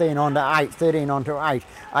with 15 onto 8, 13 onto 8.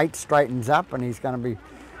 8 straightens up and he's going to be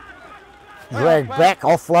dragged back.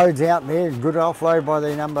 Offloads out there. Good offload by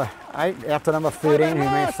the number 8 out to number 13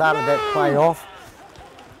 who started that play off.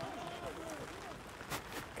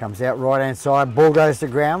 Comes out right-hand side. Ball goes to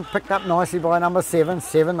ground. Picked up nicely by number 7.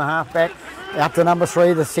 7, the half-back. Out to number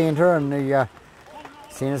 3, the centre, and the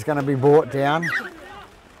centre's going to be brought down.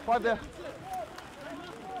 5 there.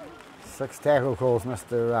 6 tackle calls,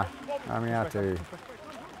 Mr. Amiatu.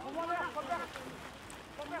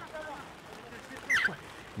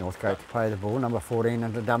 Northcote to play the ball, number 14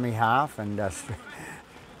 into dummy half, and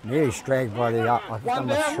nearly stragged by the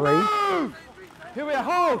number 3. Here we are,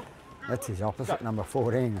 hold. That's his opposite, number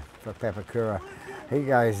 14 for Papakura. He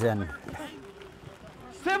goes in.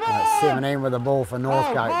 17 with the ball for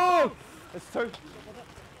Northcote. It's 2.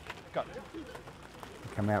 Go.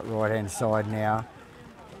 Come out right hand side now.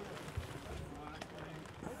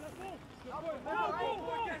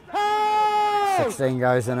 16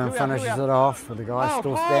 goes in and finishes it off with the guy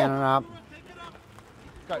still standing up.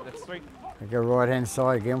 Go, that's 3. They go right hand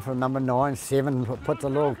side again from number 9. 7 puts a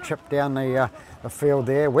little chip down the field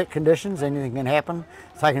there. Wet conditions, anything can happen.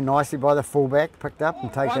 Taken nicely by the fullback, picked up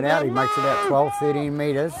and taken out. He makes it out 12, 13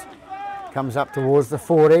 metres. Comes up towards the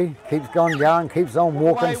 40, keeps going, keeps on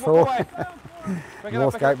walking forward.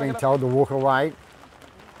 Northcote being told to walk away.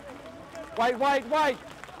 Wait.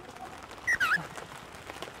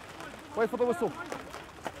 Wait for the whistle.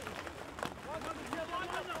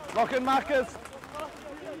 Lock in markers.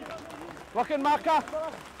 Lock in marker.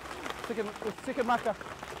 Second marker.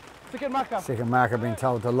 Second marker being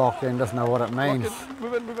told to lock in, doesn't know what it means.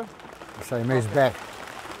 Move in. So he moves back.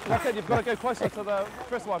 Lock in, you've got to go closer to the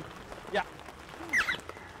first one. Yeah.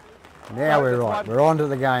 Now we're right. We're on to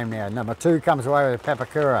the game now. Number 2 comes away with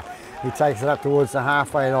Papakura. He takes it up towards the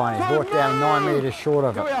halfway line. He's brought down 9 metres short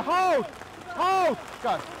of it. Hold.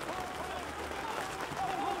 Go.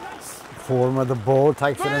 Forward with the ball,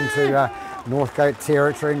 takes it into Northcote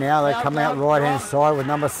territory. Now they come out right hand side with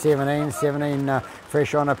number 17. 17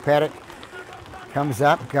 fresh on a paddock. Comes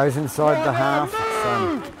up, goes inside the half.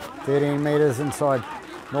 It's 13 metres inside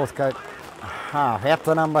Northcote half. Out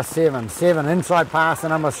to number 7. 7 inside pass to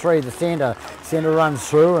number 3, the centre. Centre runs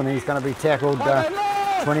through and he's going to be tackled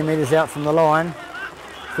 20 metres out from the line.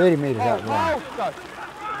 30 metres out the line.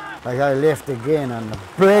 They go left again and a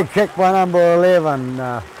big kick by number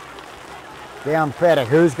 11. Down paddock.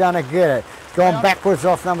 Who's going to get it? It's gone backwards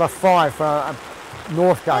off number 5 for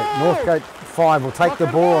Northcote. Northcote 5 will take the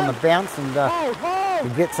ball on the bounce and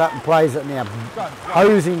he gets up and plays it now.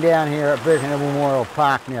 Hosing down here at Birkenhead Memorial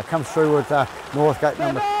Park now. Comes through with Northcote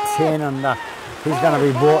number 10 and he's going to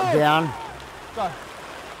be brought down.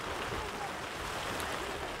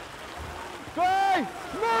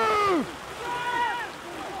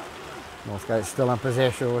 Northcote still in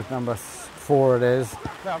possession with number 4 it is.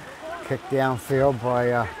 Kick downfield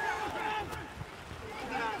by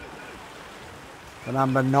The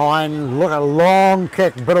number 9, look, a long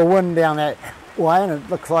kick, bit of wind down that way, and it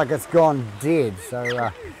looks like it's gone dead.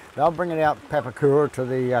 So they'll bring it out Papakura to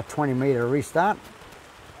the 20-metre restart.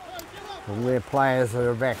 And their players that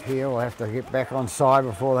are back here will have to get back on side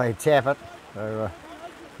before they tap it. So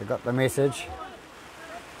they got the message.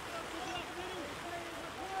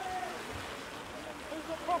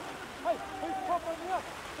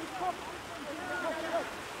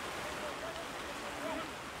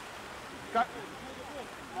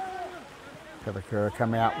 Papakura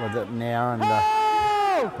come out with it now and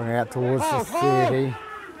bring it out towards the 30.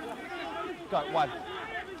 Got one.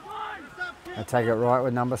 They take it right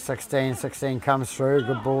with number 16. 16 comes through,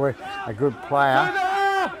 good boy, a good player.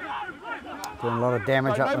 Doing a lot of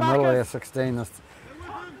damage up the middle there, 16 in the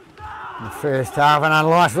first half. And a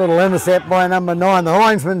nice little intercept by number 9. The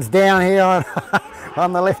linesman's down here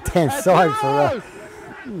on the left-hand side for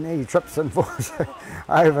he trips and falls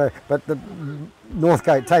over. But the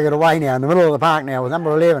Northcote take it away now in the middle of the park now with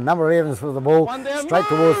number 11. Number 11's for the ball straight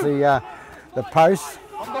towards the post.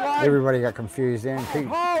 Everybody got confused there,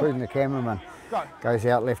 including the cameraman. Goes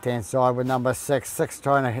out left-hand side with number 6. 6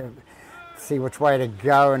 trying to see which way to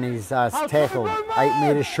go, and he's tackled 8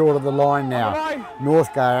 metres short of the line now.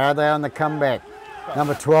 Northcote, are they on the comeback?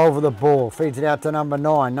 Number 12 with the ball, feeds it out to number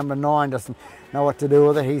 9. Number 9 doesn't know what to do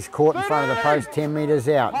with it. He's caught in front of the post 10 metres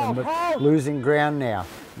out and losing ground now.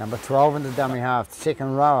 Number 12 into dummy half,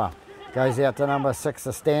 second rower. Goes out to number 6, a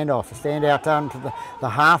standoff. A stand out to the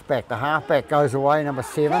halfback. The halfback goes away, number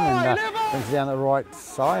 7, and brings down the right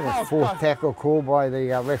side. It's fourth tackle called by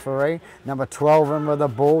the referee. Number 12 in with the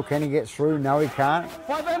ball. Can he get through? No, he can't.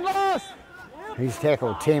 He's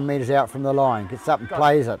tackled 10 metres out from the line. Gets up and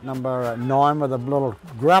plays it. Number 9 with a little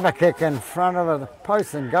grubber kick in front of the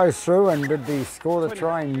post and goes through. And did he score the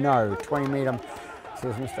try? No. 20 metre,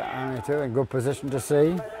 says Mr. Army, in good position to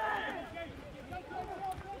see.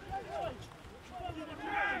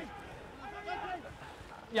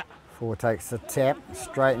 Four takes the tap,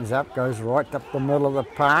 straightens up, goes right up the middle of the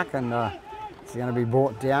park, and he's going to be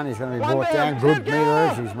brought down. He's going to be brought down. Good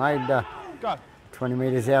meterage. He's made 20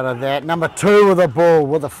 metres out of that. Number 2 with the ball,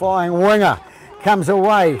 with a flying winger, comes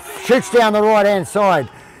away, shoots down the right-hand side.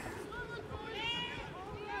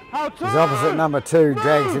 His opposite number 2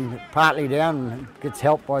 drags him partly down and gets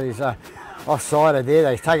helped by his offsider there.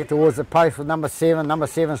 They take it towards the post with number 7. Number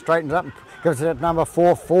 7 straightens up. Gives it at number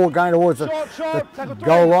 4, 4 going towards the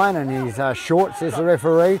goal line, and he's short, says the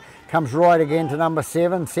referee. Comes right again to number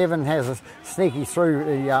 7. 7 has a sneaky through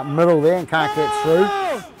the middle there and can't get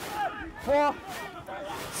through.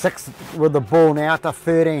 6 with the ball now to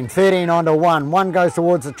 13. 13 on to 1. 1 goes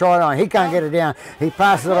towards the try line. He can't get it down. He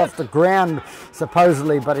passes it off the ground,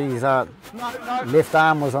 supposedly, but his left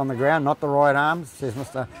arm was on the ground, not the right arm, says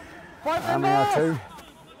Mr. Army.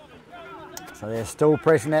 So they're still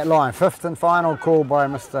pressing that line. 5th and final call by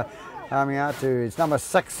Mr. Amiatu. It's number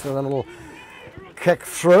 6 with a little kick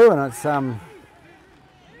through, and it's going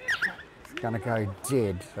to go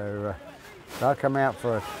dead. So they'll come out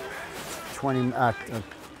for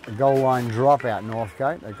a goal line drop out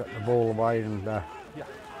Northcote. They've got the ball away and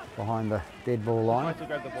behind the dead ball line.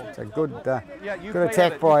 It's a good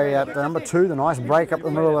attack by the number 2. The nice break up the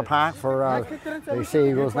middle of the park for the Sea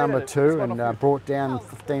Eagles number 2, and brought down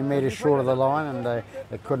 15 metres short of the line, and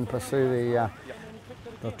they couldn't pursue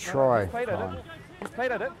the try line. He's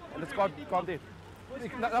played at it, and it's gone dead.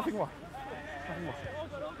 Nothing more. Nothing more.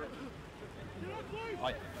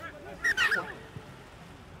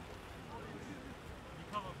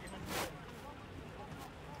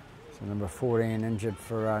 So number 14 injured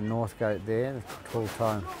for Northcote there. Full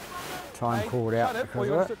time called out because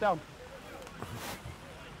of it. Sit down.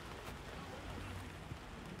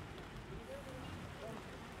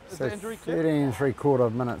 So 13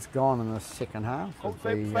 3/4 minutes gone in the second half of the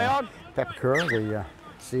Papakura, the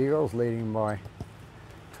Seagulls leading by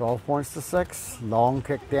 12 points to 6. Long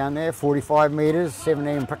kick down there, 45 metres.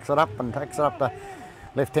 17 picks it up and takes it up the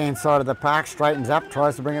left-hand side of the park, straightens up,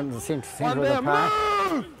 tries to bring it to the centre of the park.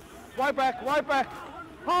 Right back.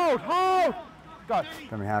 Hold. Go.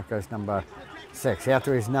 Dummy half goes number 6. Out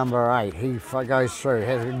to his number 8. He goes through.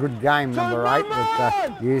 Has a good game, number 8,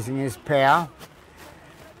 with using his power.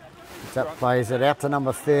 Gets up, plays it out to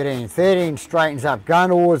number 13. 13 straightens up, going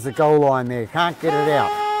towards the goal line there. Can't get it out.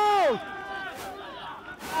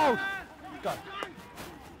 Go.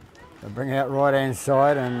 They bring it out right-hand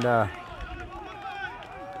side, and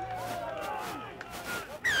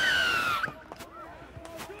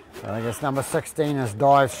I guess number 16 has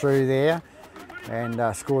dived through there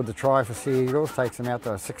and scored the try for Sea Eagles. Takes them out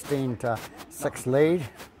to a 16-6 lead.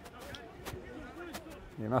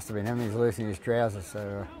 He must have been him. He's losing his trousers,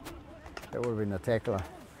 so That would have been the tackler.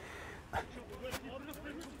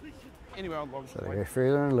 Anywhere on long. So they go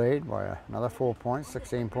further in lead by another 4 points,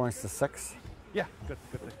 16 points to 6. Yeah, good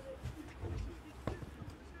thing.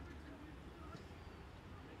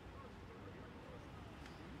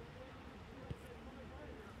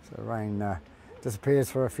 So the rain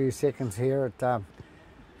disappears for a few seconds here at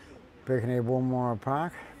Birkenhead-Woomera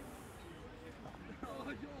Park.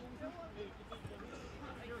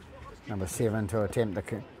 Number 7 to attempt the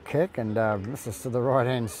kick and misses to the right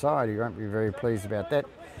hand side. He won't be very pleased about that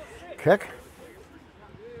kick.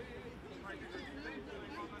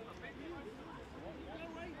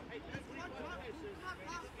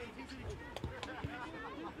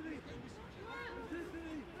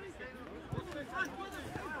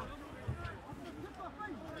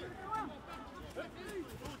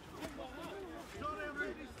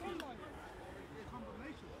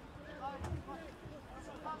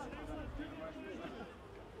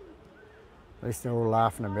 At least they're all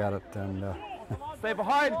laughing about it and Stay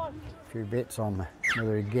behind. a few bets on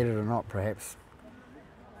whether he'd get it or not, perhaps.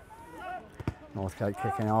 Northcote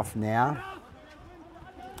kicking off now.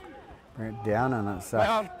 Bring it down and it's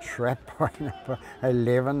trapped by number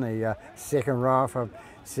 11, the second row for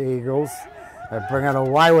Seagulls. They bring it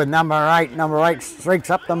away with number 8. Number 8 streaks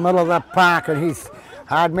up the middle of the park and he's a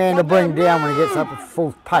hard man to bring down when he gets up at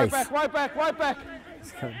full pace. Right back.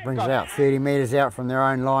 Brings it out 30 metres out from their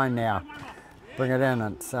own line now. Bring it in,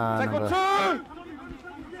 it's number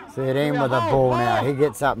 13 with the ball now. He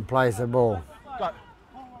gets up and plays the ball.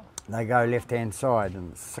 They go left hand side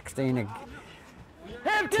and 16 again.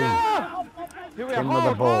 10 with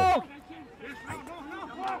the ball.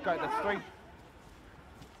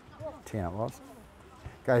 10 it was.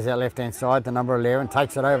 Goes out left hand side to number 11,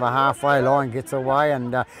 takes it over halfway line, gets away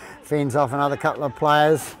and fends off another couple of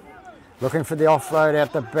players. Looking for the offload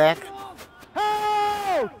out the back.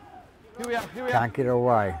 Here we Can't get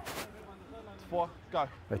away. 4, go.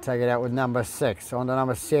 They take it out with number 6, on to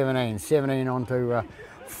number 17. 17 on to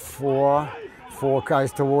 4. 4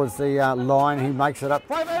 goes towards the line. He makes it up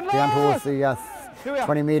down towards the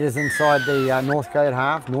 20 metres inside the Northcote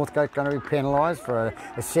half. Northcote going to be penalised for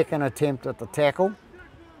a second attempt at the tackle.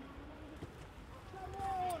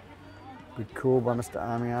 Good call by Mr.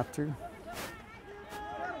 Amiatu.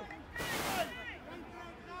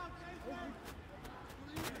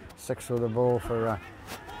 Six with the ball for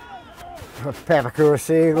Papakura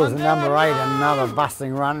Seagulls, and number 8, another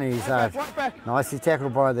busting run. He's nicely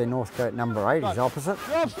tackled by the Northcote number 8, he's opposite.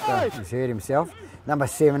 He's hurt himself. Number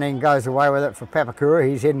 17 goes away with it for Papakura.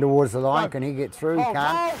 He's heading towards the line. Can he get through? He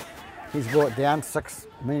can't. He's brought down 6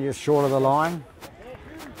 metres short of the line.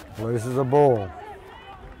 Loses the ball.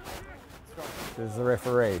 There's the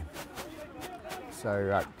referee.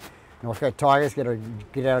 So Northcote Tigers get a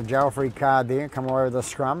get out of jail free card there, come away with the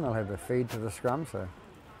scrum. They'll have a feed to the scrum, so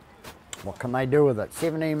what can they do with it?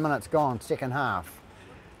 17 minutes gone, second half.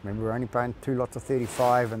 Remember, we're only playing 2 lots of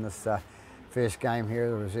 35 in this first game here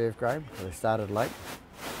of the reserve grade, so they started late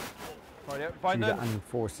due to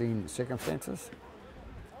unforeseen circumstances.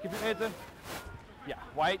 Keep your heads in. Yeah,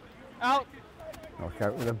 wait, out.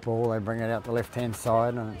 Northcote with the ball, they bring it out the left-hand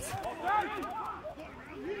side, and it's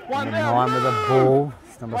One number down. 9 with the ball.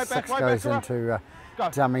 Number Right 6 back, goes right into Go.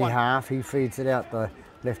 dummy 1. half. He feeds it out the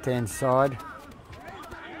left-hand side.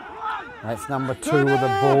 That's number 2 with the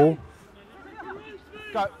ball.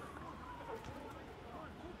 Go.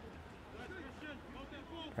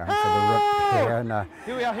 Going for the rip here and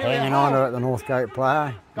Here we are. hanging on to it, the Northcote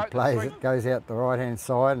player. He plays it, goes out the right-hand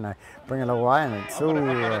side and they bring it away and it's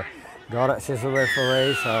got it, says the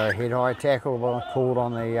referee. So head high tackle called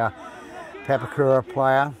on the Papakura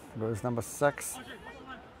player. It was number 6.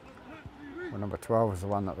 Well, number 12 was the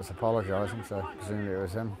one that was apologising, so presumably it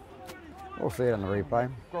was him. We'll see it on the replay.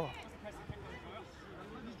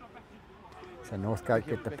 So Northcote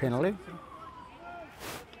get the penalty.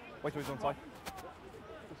 Wait till he's on side.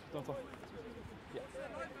 On side. Yeah.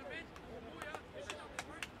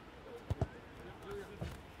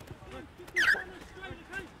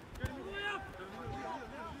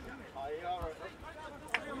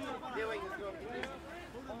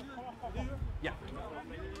 Yeah.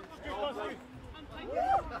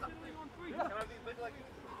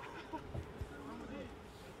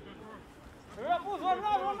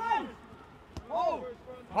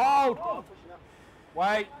 Hold.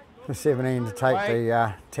 Wait. The 17 to take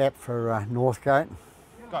the tap for Northcote.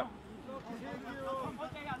 Go.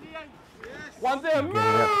 One there. Get it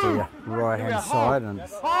up to the right hand side and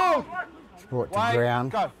it's Hold. brought to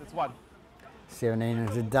ground. Go. That's 1. 17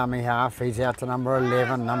 is a dummy half. He's out to number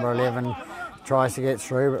 11. Number 11 tries to get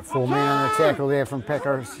through, but 4 men in the tackle there from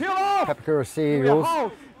Papakura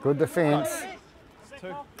Seagulls. Good defence.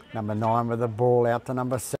 Two. Number 9 with the ball out to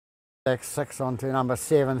number 6. 6 on to number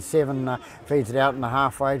 7. 7 feeds it out in the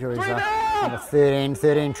halfway to his number 13.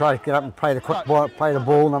 13 tries to get up and play the quick ball, play the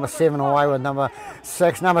ball. Number 7 away with number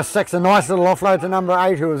 6. Number 6, a nice little offload to number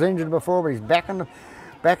 8 who was injured before, but he's back in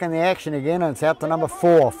the action again, and it's out to number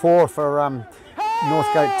 4. 4 for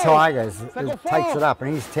Northcote Tigers. He takes it up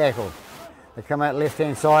and he's tackled. They come out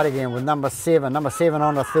left-hand side again with number 7. Number 7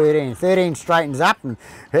 on to 13. 13 straightens up and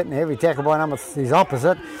hitting a heavy tackle by his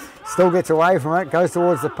opposite. Still gets away from it, goes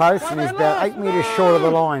towards the post, and he's about 8 metres short of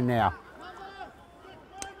the line now.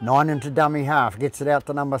 9 into dummy half, gets it out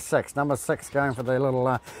to number 6. Number 6 going for the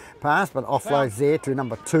little pass, but offloads there to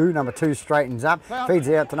number 2. Number 2 straightens up, feeds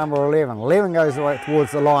it out to number 11. 11 goes away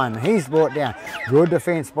towards the line. He's brought down. Good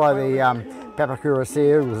defence by the Papakura Sea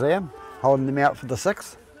Eagles there, holding them out for the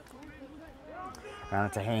 6. And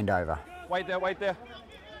it's a handover. Wait there, wait there.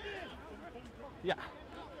 Yeah.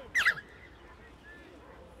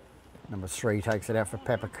 Number 3 takes it out for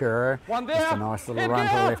Papakura. One there. Just a nice little run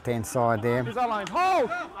to the left-hand side there. Here's our line. Hold.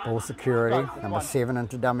 Ball security. Go. Number One. 7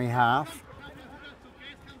 into dummy half.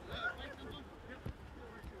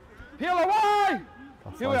 Heel away.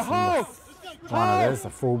 Here we hold. One it is, the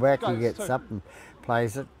fullback. Go, He gets 2. up and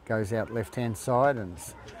plays it. Goes out left-hand side, and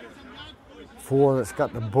it's 4 that's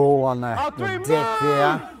got the ball on the deck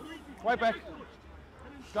there. Way back.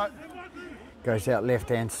 Go. Goes out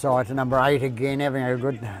left-hand side to number 8 again, having a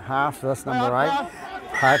good half for this number 8.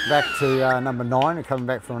 Poke back to number 9, coming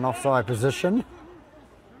back from an offside position.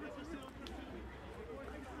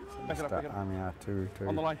 Back it up, back it up. To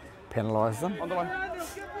On the line. penalise them On the line.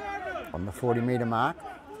 on the 40-metre mark.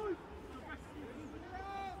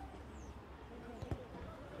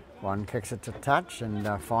 One kicks it to touch and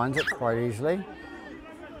finds it quite easily.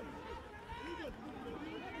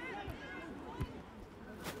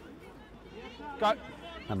 Go.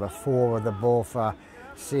 Number 4 with the ball for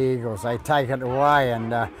Seagulls. They take it away,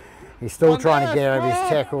 and he's still trying to get out of his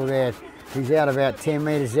tackle there. He's out about 10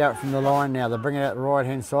 metres out from the line now. They bring it out the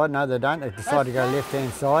right-hand side. No, they don't. They decide to go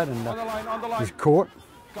left-hand side, and On the line. he's caught.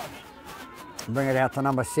 Go. Bring it out to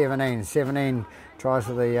number 17. 17 tries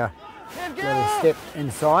for the little step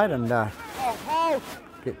inside and Hold.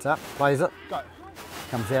 gets up, plays it. Go.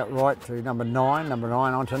 Comes out right to number 9. Number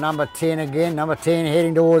 9 onto number 10 again. Number 10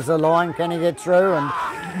 heading towards the line. Can he get through? And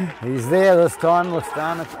he's there this time. Looks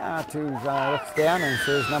down looks down and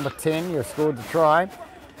says, number 10, you've scored the try.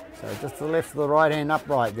 So just to the left of the right hand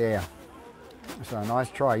upright there. So a nice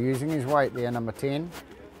try, using his weight there, number 10.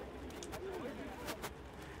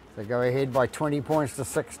 They go ahead by 20 points to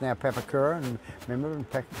 6 now, Papakura. And remember,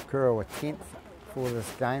 Papakura were 10th for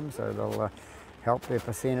this game, so they'll help their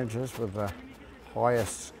percentages with the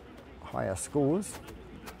higher scores.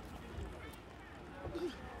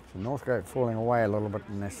 So Northcote falling away a little bit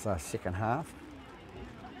in this second half.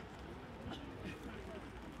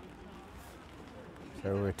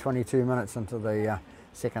 So we're 22 minutes into the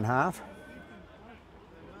second half.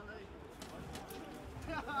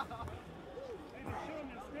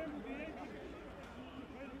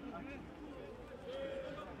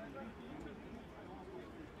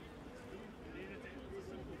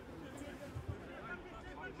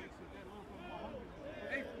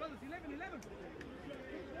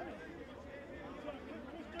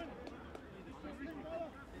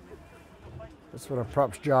 That's what a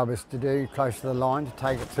prop's job is to do, close to the line, to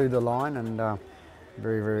take it to the line, and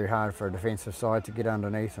very, very hard for a defensive side to get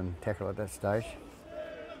underneath and tackle at that stage.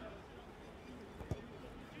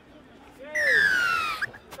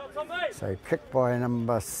 So kick by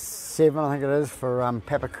number 7, I think it is, for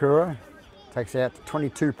Papakura. Takes out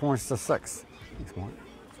 22 points to 6. Thanks, Mike.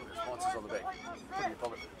 Sponsors on the back. Put in your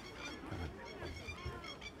pocket.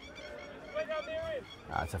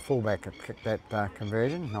 It's a fullback that kicked that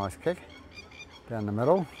conversion. Nice kick. Down the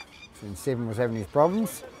middle. And 7 was having his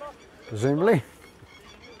problems, presumably.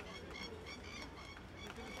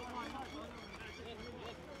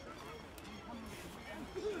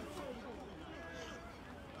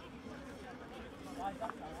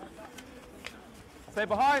 Stay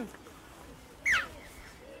behind.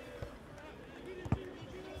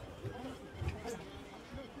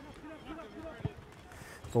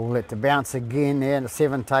 Ball let to bounce again there, and the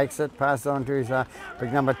 7 takes it, passes on to his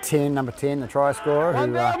big number 10, the try scorer,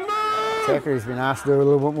 who attacker who's been asked to do a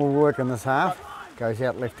little bit more work in this half. Goes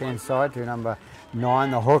out left-hand side to number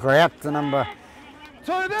 9, the hooker out to number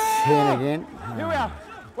 10 again. Here we are.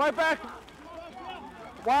 Right back.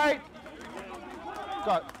 Wait.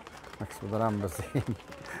 Go. Mixed with the numbers there.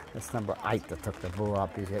 That's number 8 that took the ball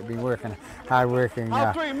up. He's been working, hard-working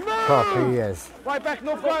prop he is. Right back,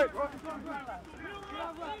 Northcote.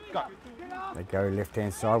 Go. They go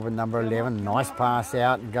left-hand side with number 11. Nice pass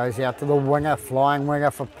out and goes out to the winger, flying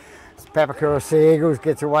winger for Papakura Sea Eagles.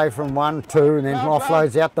 Gets away from 1, 2, and then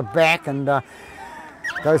offloads out the back and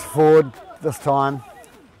goes forward this time.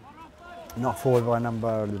 Not forward by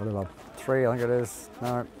number 3, I think it is.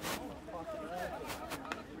 No.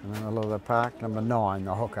 In the middle of the park, number 9,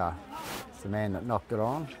 the hooker. It's the man that knocked it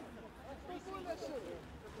on.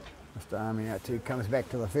 Mr. Army out 2 comes back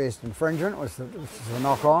to the first infringement, which is a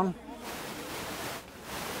knock on.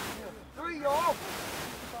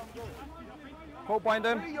 Hold, bind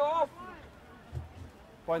him.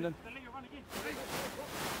 Bind him.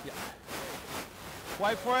 Yeah.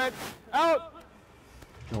 Wait for it. Out.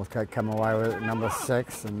 Northcote come away with it, number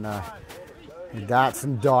 6, and he darts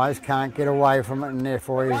and dives, can't get away from it, and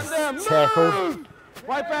therefore he's tackled.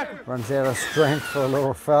 Right back. Runs out of strength for a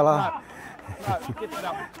little fella. No, get it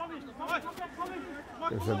up.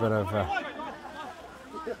 There's a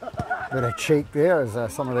bit of cheek there,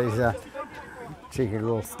 as some of these cheeky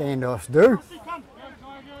little standoffs do.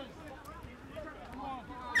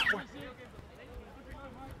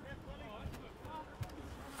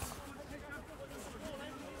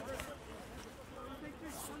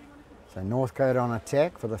 So Northcote on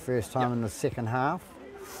attack for the first time in the second half.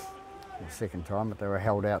 The second time, but they were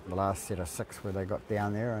held out the last set of 6 where they got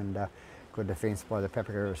down there, and good defence by the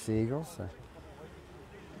Papakura Sea Eagles. So.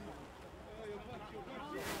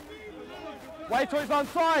 Wait till he's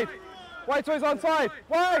onside. Wait till he's onside.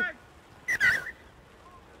 Wait.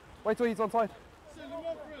 Wait till he's onside.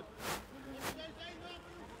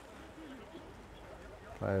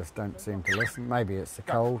 Players don't seem to listen. Maybe it's the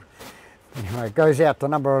cold. Anyway, it goes out to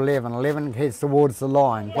number 11. 11 heads towards the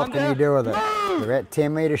line. What can you do with it? They're about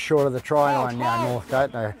 10 metres short of the try line now,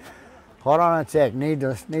 Northcote. They're hot on attack.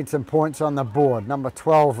 Need some points on the board. Number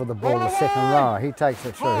 12 with the ball, the second rower. He takes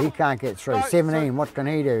it through. He can't get through. 17, what can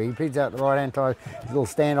he do? He feeds out the right-hand side. His little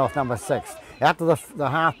standoff, number 6. Out to the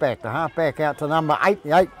halfback. The halfback out to number 8.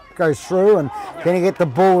 The 8 goes through, and can he get the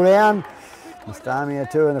ball down? Mr. Army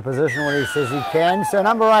 2 in the position where he says he can. So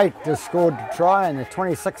number 8 just scored the try in the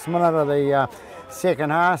 26th minute of the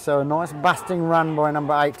second half. So a nice busting run by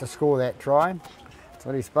number 8 to score that try. That's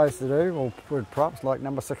what he's supposed to do. All good props, like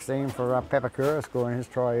number 16 for Papakura scoring his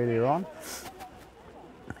try earlier on.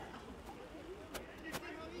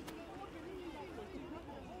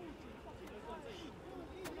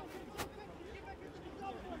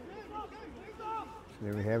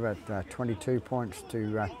 There we have it, 22 points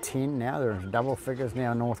to 10 now. They're in double figures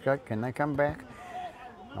now, Northcote. Can they come back?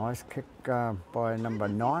 Nice kick by number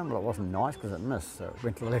 9. Well, it wasn't nice because it missed, so it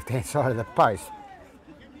went to the left-hand side of the post.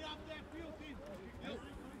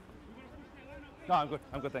 No, I'm good.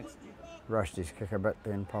 I'm good, thanks. Rushed his kick a bit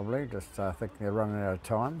then, probably. Just I think they're running out of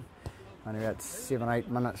time. Only about 7-8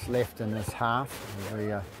 minutes left in this half,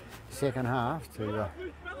 the second half, to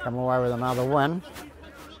come away with another win.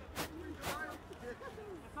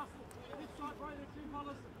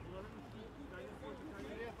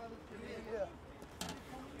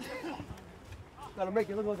 Gotta make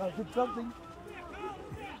it look like I did something.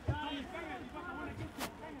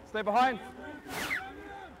 Stay behind.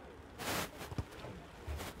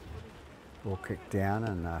 Ball kicked down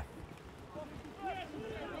and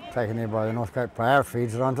taken there by the Northcote player,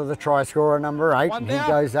 feeds it onto the try scorer, number 8, and he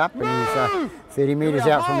goes up and he's 30 metres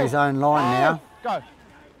out from his own line now. Go.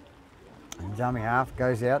 And dummy half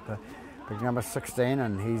goes out to big number 16,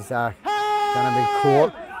 and he's going to be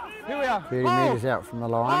caught Here we are. 30 metres out from the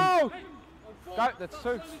line. Go, that's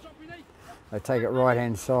 2. They take it right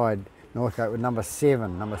hand side. Northcote with number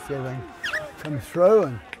 7. Number 7 comes through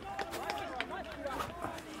and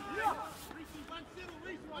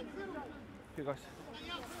Here goes.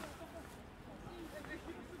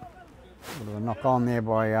 bit of a knock on there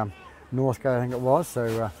by Northcote, I think it was.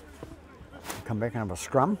 So come back and have a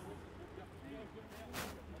scrum.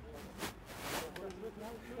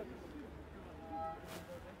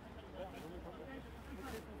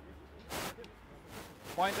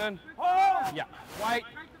 Point in. Yeah. Wait.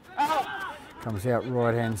 Out. Comes out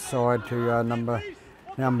right hand side to number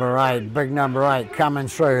 8, big number 8 coming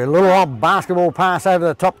through. A little odd basketball pass over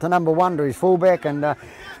the top to number 1 to his fullback, and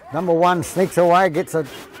number 1 sneaks away, gets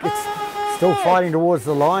still fighting towards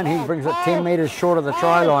the line. He brings it 10 metres short of the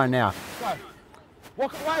try line now.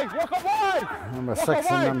 Walk away, walk away. Number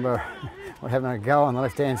 6 and number, we're having a go on the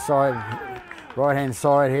left hand side, right hand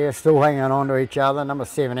side here, still hanging on to each other. Number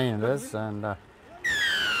 17 it is, and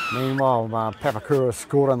meanwhile, Papakura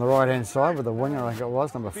scored on the right-hand side with the winger, I think it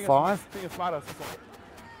was, number 5.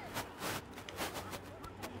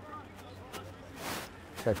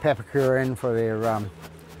 So Papakura in for their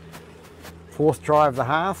 4th try of the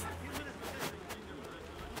half.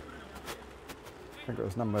 think it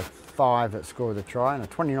was number 5 that scored the try in the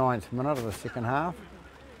 29th minute of the second half.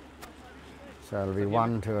 So it'll be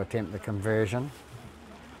 1 to attempt the conversion.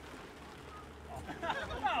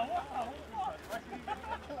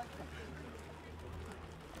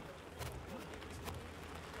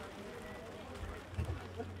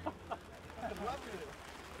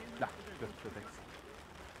 No, good, thanks.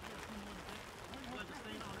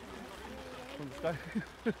 Let's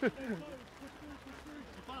go.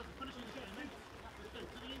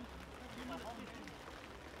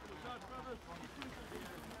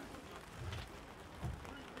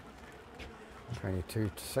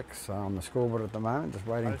 22-6 on the scoreboard at the moment, just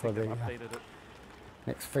waiting for the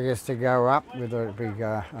next figures to go up, whether it be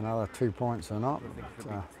another 2 points or not.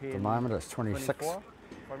 At the moment it's 26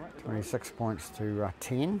 points to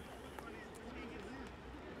 10.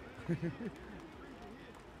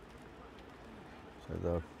 So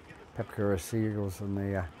the Papakura Seagulls in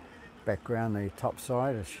the background, the top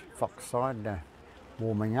side is Fox side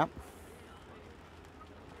warming up.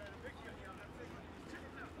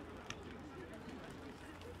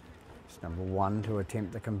 Number 1 to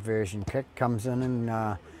attempt the conversion kick, comes in and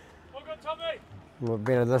a little bit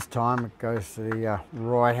better this time. It goes to the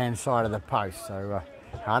right hand side of the post, so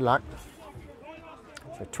hard luck.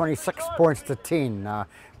 So 26 points to 10.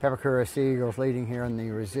 Papakura Seagulls leading here in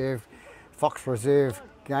the reserve, Fox Reserve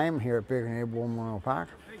game here at Birkenhead War Memorial Park.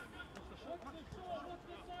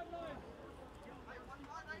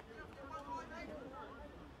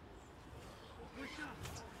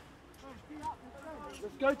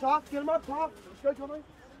 Let's go, Top. Get him up, Top. Let's go, Tommy.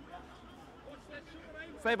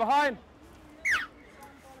 Stay behind.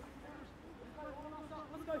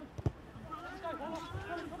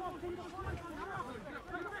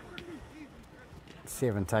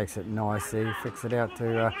 Seven takes it nicely, flicks it out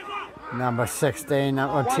to number 16,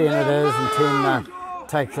 or 10 it is, and 10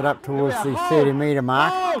 takes it up towards the 30-metre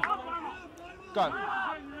mark. Go.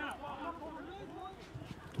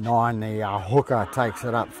 9, the hooker, takes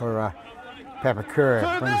it up for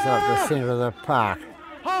Papakura, brings it up to the centre of the park.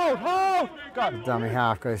 Hold, go. The dummy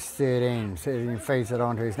half goes 13, 13 feeds it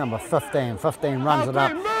onto his number 15, 15 runs it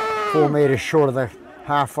up 4 metres short of the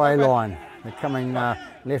halfway line. They're coming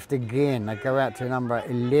left again, they go out to number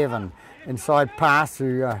 11, inside pass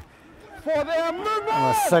to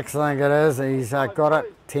number 6 I think it is, he's got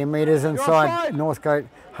it, 10 metres inside Northcote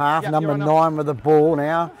half, number 9 with the ball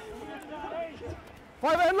now.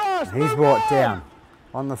 He's brought down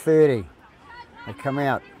on the 30. They come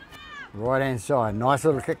out right hand side. Nice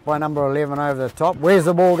little kick by number 11 over the top. Where's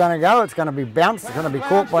the ball going to go? It's going to be bounced. It's going to be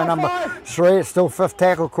caught by number 3. It's still 5th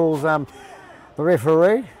tackle, calls the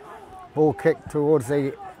referee. Ball kicked towards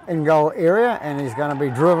the in-goal area and he's going to be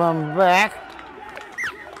driven back.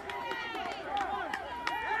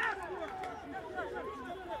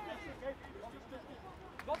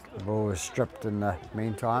 The ball was stripped in the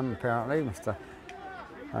meantime, apparently. Mr.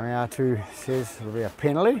 Amiatu says it'll be a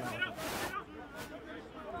penalty.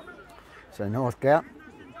 So Northcote,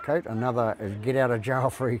 another get out of jail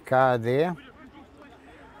free card there.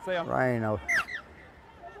 Rain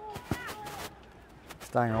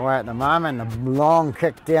staying away at the moment. A long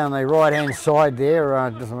kick down the right hand side there.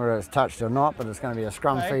 Doesn't matter whether it's touched or not, but it's going to be a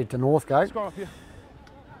scrum feed to Northcote.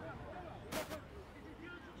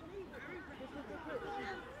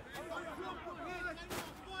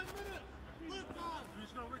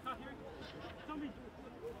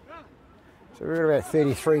 So we've got about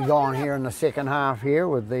 33 gone here in the second half here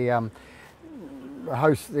with the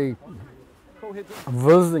the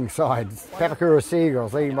visiting side, Papakura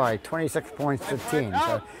Seagulls, leading by 26 points to 10.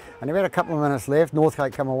 So only about a couple of minutes left.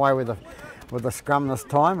 Northcote come away with the scrum this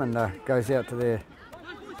time and goes out to their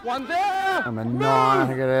number 9 I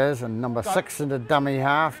think it is, and number 6 into dummy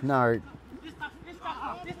half. No.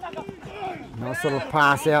 Nice little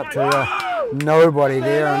pass out to nobody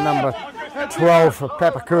there, and number 12 for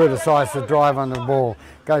Papakura decides to drive on the ball.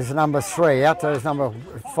 Goes to number 3, out to his number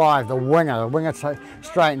 5, the winger. The winger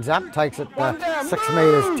straightens up, takes it 6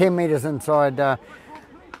 metres, 10 metres inside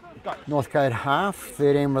Northcote half.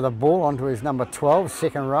 13 with the ball onto his number 12,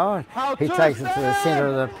 second row. He takes it to the centre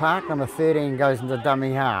of the park. Number 13 goes into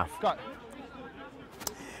dummy half.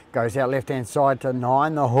 Goes out left hand side to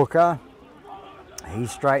 9, the hooker. He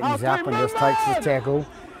straightens up and just takes the tackle.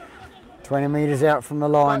 20 metres out from the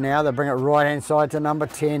line now. They bring it right hand side to number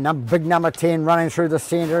 10. Big number 10 running through the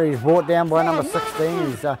centre. He's brought down by number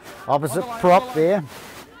 16. He's opposite prop there.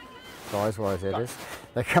 Size-wise that is.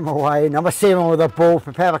 They come away. Number 7 with the ball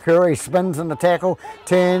for Papakura. He spins in the tackle.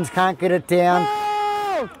 Turns, can't get it down.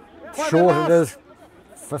 Short it is.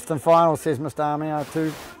 5th and final, says Mr.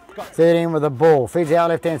 Amiatu. 13 with the ball. Feeds out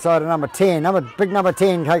left hand side to number 10. Big number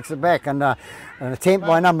 10 takes it back, and an attempt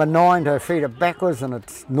by number 9 to feed it backwards, and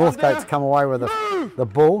it's Northcote's come away with the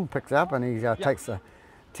ball. Picks it up and he takes the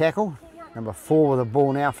tackle. Number 4 with the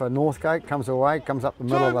ball now for Northcote. Comes away, comes up the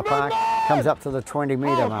middle of the park, comes up to the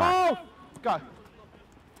 20-metre mark. Go.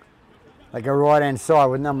 They go right hand side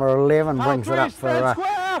with number 11, brings it up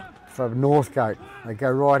for Northcote. They go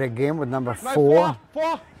right again with number 4.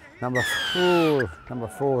 Number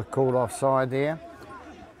 4 called offside there.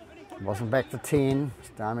 Wasn't back to 10.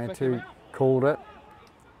 Starman 2 called it.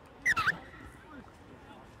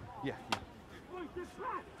 Yeah.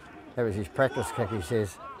 That was his practice kick, he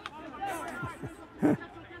says.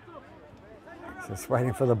 Just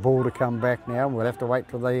waiting for the ball to come back now. We'll have to wait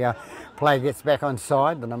till the play gets back on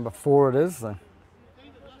side. The number 4 it is. The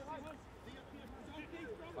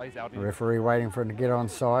referee waiting for it to get on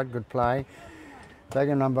side. Good play.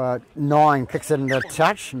 Taking number 9 kicks it into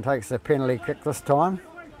touch and takes the penalty kick this time.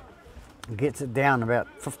 Gets it down about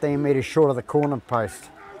 15 metres short of the corner post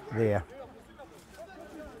there.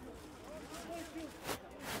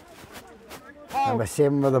 Number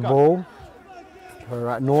 7 with the ball.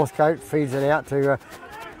 For Northcote, feeds it out to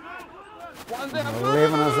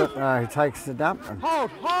 11, is it? He takes it up.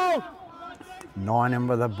 Hold. 9 in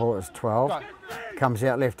with the ball, it's 12. Comes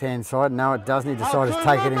out left hand side. No, it doesn't. He decided to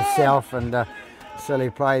take it himself, and silly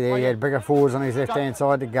play there. He had bigger forwards on his left hand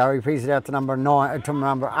side to go. He feeds it out to number 9, to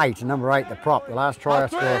number 8. Number 8, the prop, the last try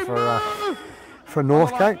score for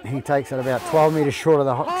Northcote. He takes it about 12 metres short of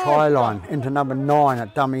the try line into number 9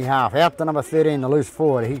 at dummy half. Out to number 13, the loose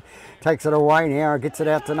forward. He takes it away now, gets it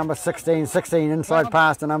out to number 16. 16 inside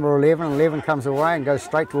pass to number 11. 11 comes away and goes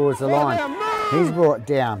straight towards the line. He's brought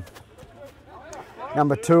down.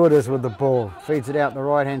 Number 2 it is with the ball. Feeds it out the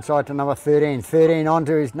right hand side to number 13. 13 on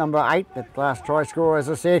to his number 8, that last try scorer, as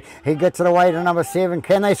I said. He gets it away to number 7.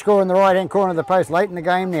 Can they score in the right hand corner of the post late in the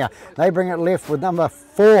game now? They bring it left with number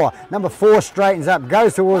 4. Number 4 straightens up,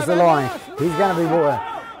 goes towards the line. He's going to be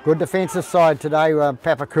good defensive side today,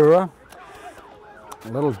 Papakura. A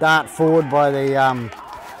little dart forward by the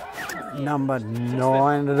number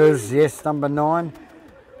 9 it is, yes, number 9.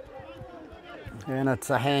 And it's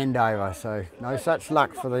a handover, so no such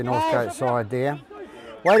luck for the Northcote side there.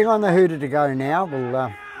 Waiting on the hooter to go now.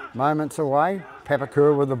 Well, moments away.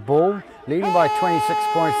 Papakura with the ball, leading by 26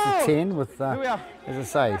 points to 10 with, as I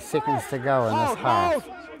say, seconds to go in this half.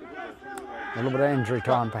 A little bit of injury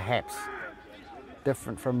time perhaps.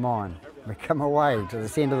 Different from mine. We come away to the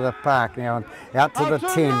centre of the park now and out to the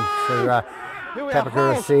 10 to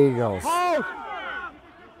Papakura Seagulls.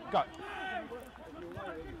 Go.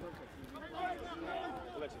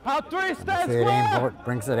 13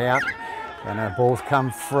 brings it out, and the ball's come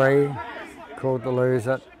free. Called to lose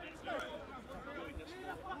it.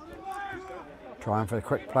 Trying for a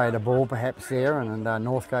quick play of the ball perhaps there, and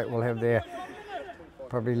Northcote will have their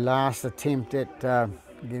probably last attempt at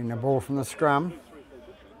getting the ball from the scrum.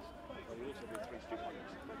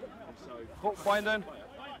 Wind in.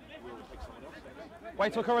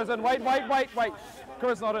 Wait till Kura's in. Wait.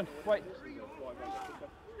 Kura's not in. Wait.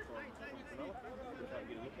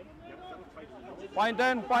 Wind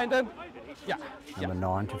in. Yeah. Number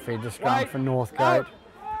 9 to feed the scrum for Northcote.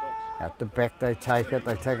 Out the back they take it.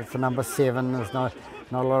 They take it to number 7. There's not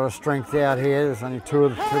a lot of strength out here. There's only two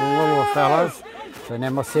of the little fellas. So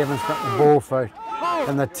number 7's got the ball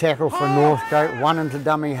in the tackle for Northcote. 1 into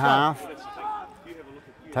dummy half.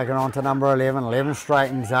 Taken on to number 11. 11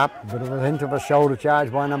 straightens up. Bit of a hint of a shoulder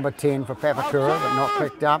charge by number 10 for Papakura, but not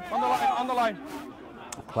picked up. On the line.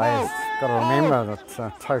 Players got to remember that's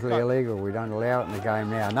totally illegal. We don't allow it in the game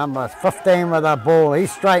now. Number 15 with the ball. He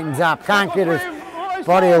straightens up. Can't get his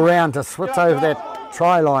body around to switch over that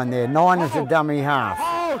try line there. 9 is a dummy half.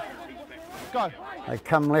 Go. They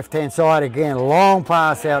come left hand side again. Long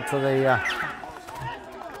pass out to the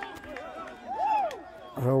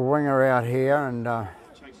winger out here, and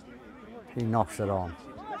he knocks it on.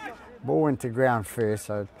 Ball went to ground first,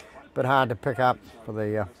 so a bit hard to pick up for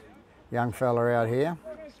the young fella out here.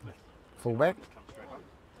 Fullback,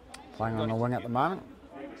 playing on the wing at the moment.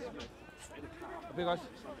 Up here, guys.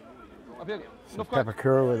 Up here. So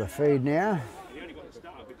Papakura with a feed now.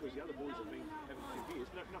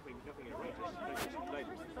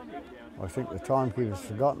 I think the timekeeper's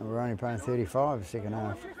forgotten we're only playing 35 the second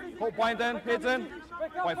half. Hold, wind in, heads in.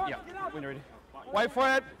 Wait, yeah, when you're ready. Wait for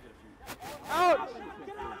it. Out!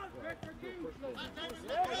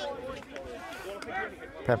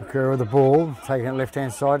 Papakura with the ball, taking it left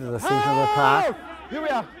hand side to the centre of the park. Here we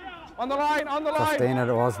are. On the line. 15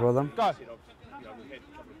 it was with him. Go.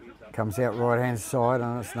 Comes out right hand side,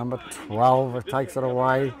 and it's number 12. It takes it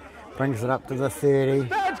away, brings it up to the 30.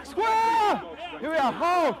 we are.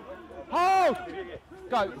 Hold. Hold.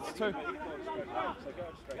 Go. It's 2.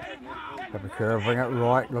 Papakura bring it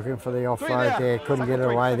right, looking for the offload there. there, couldn't get it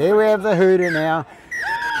away. There we have the hooter now.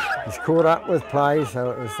 He's caught up with play,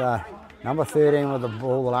 so it was number 13 with the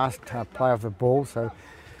ball, the last play of the ball. So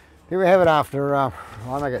here we have it after, I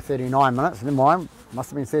make it 39 minutes, never mind,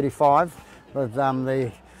 must have been 35, with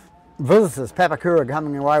the visitors, Papakura,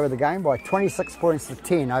 coming away with the game by 26 points to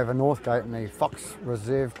 10 over Northcote in the Fox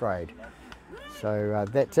Reserve grade. So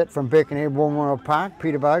that's it from Birkenhead War Memorial Park.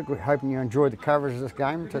 Peter Bogue, hoping you enjoyed the coverage of this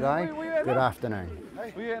game today. Good afternoon.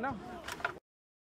 We here now.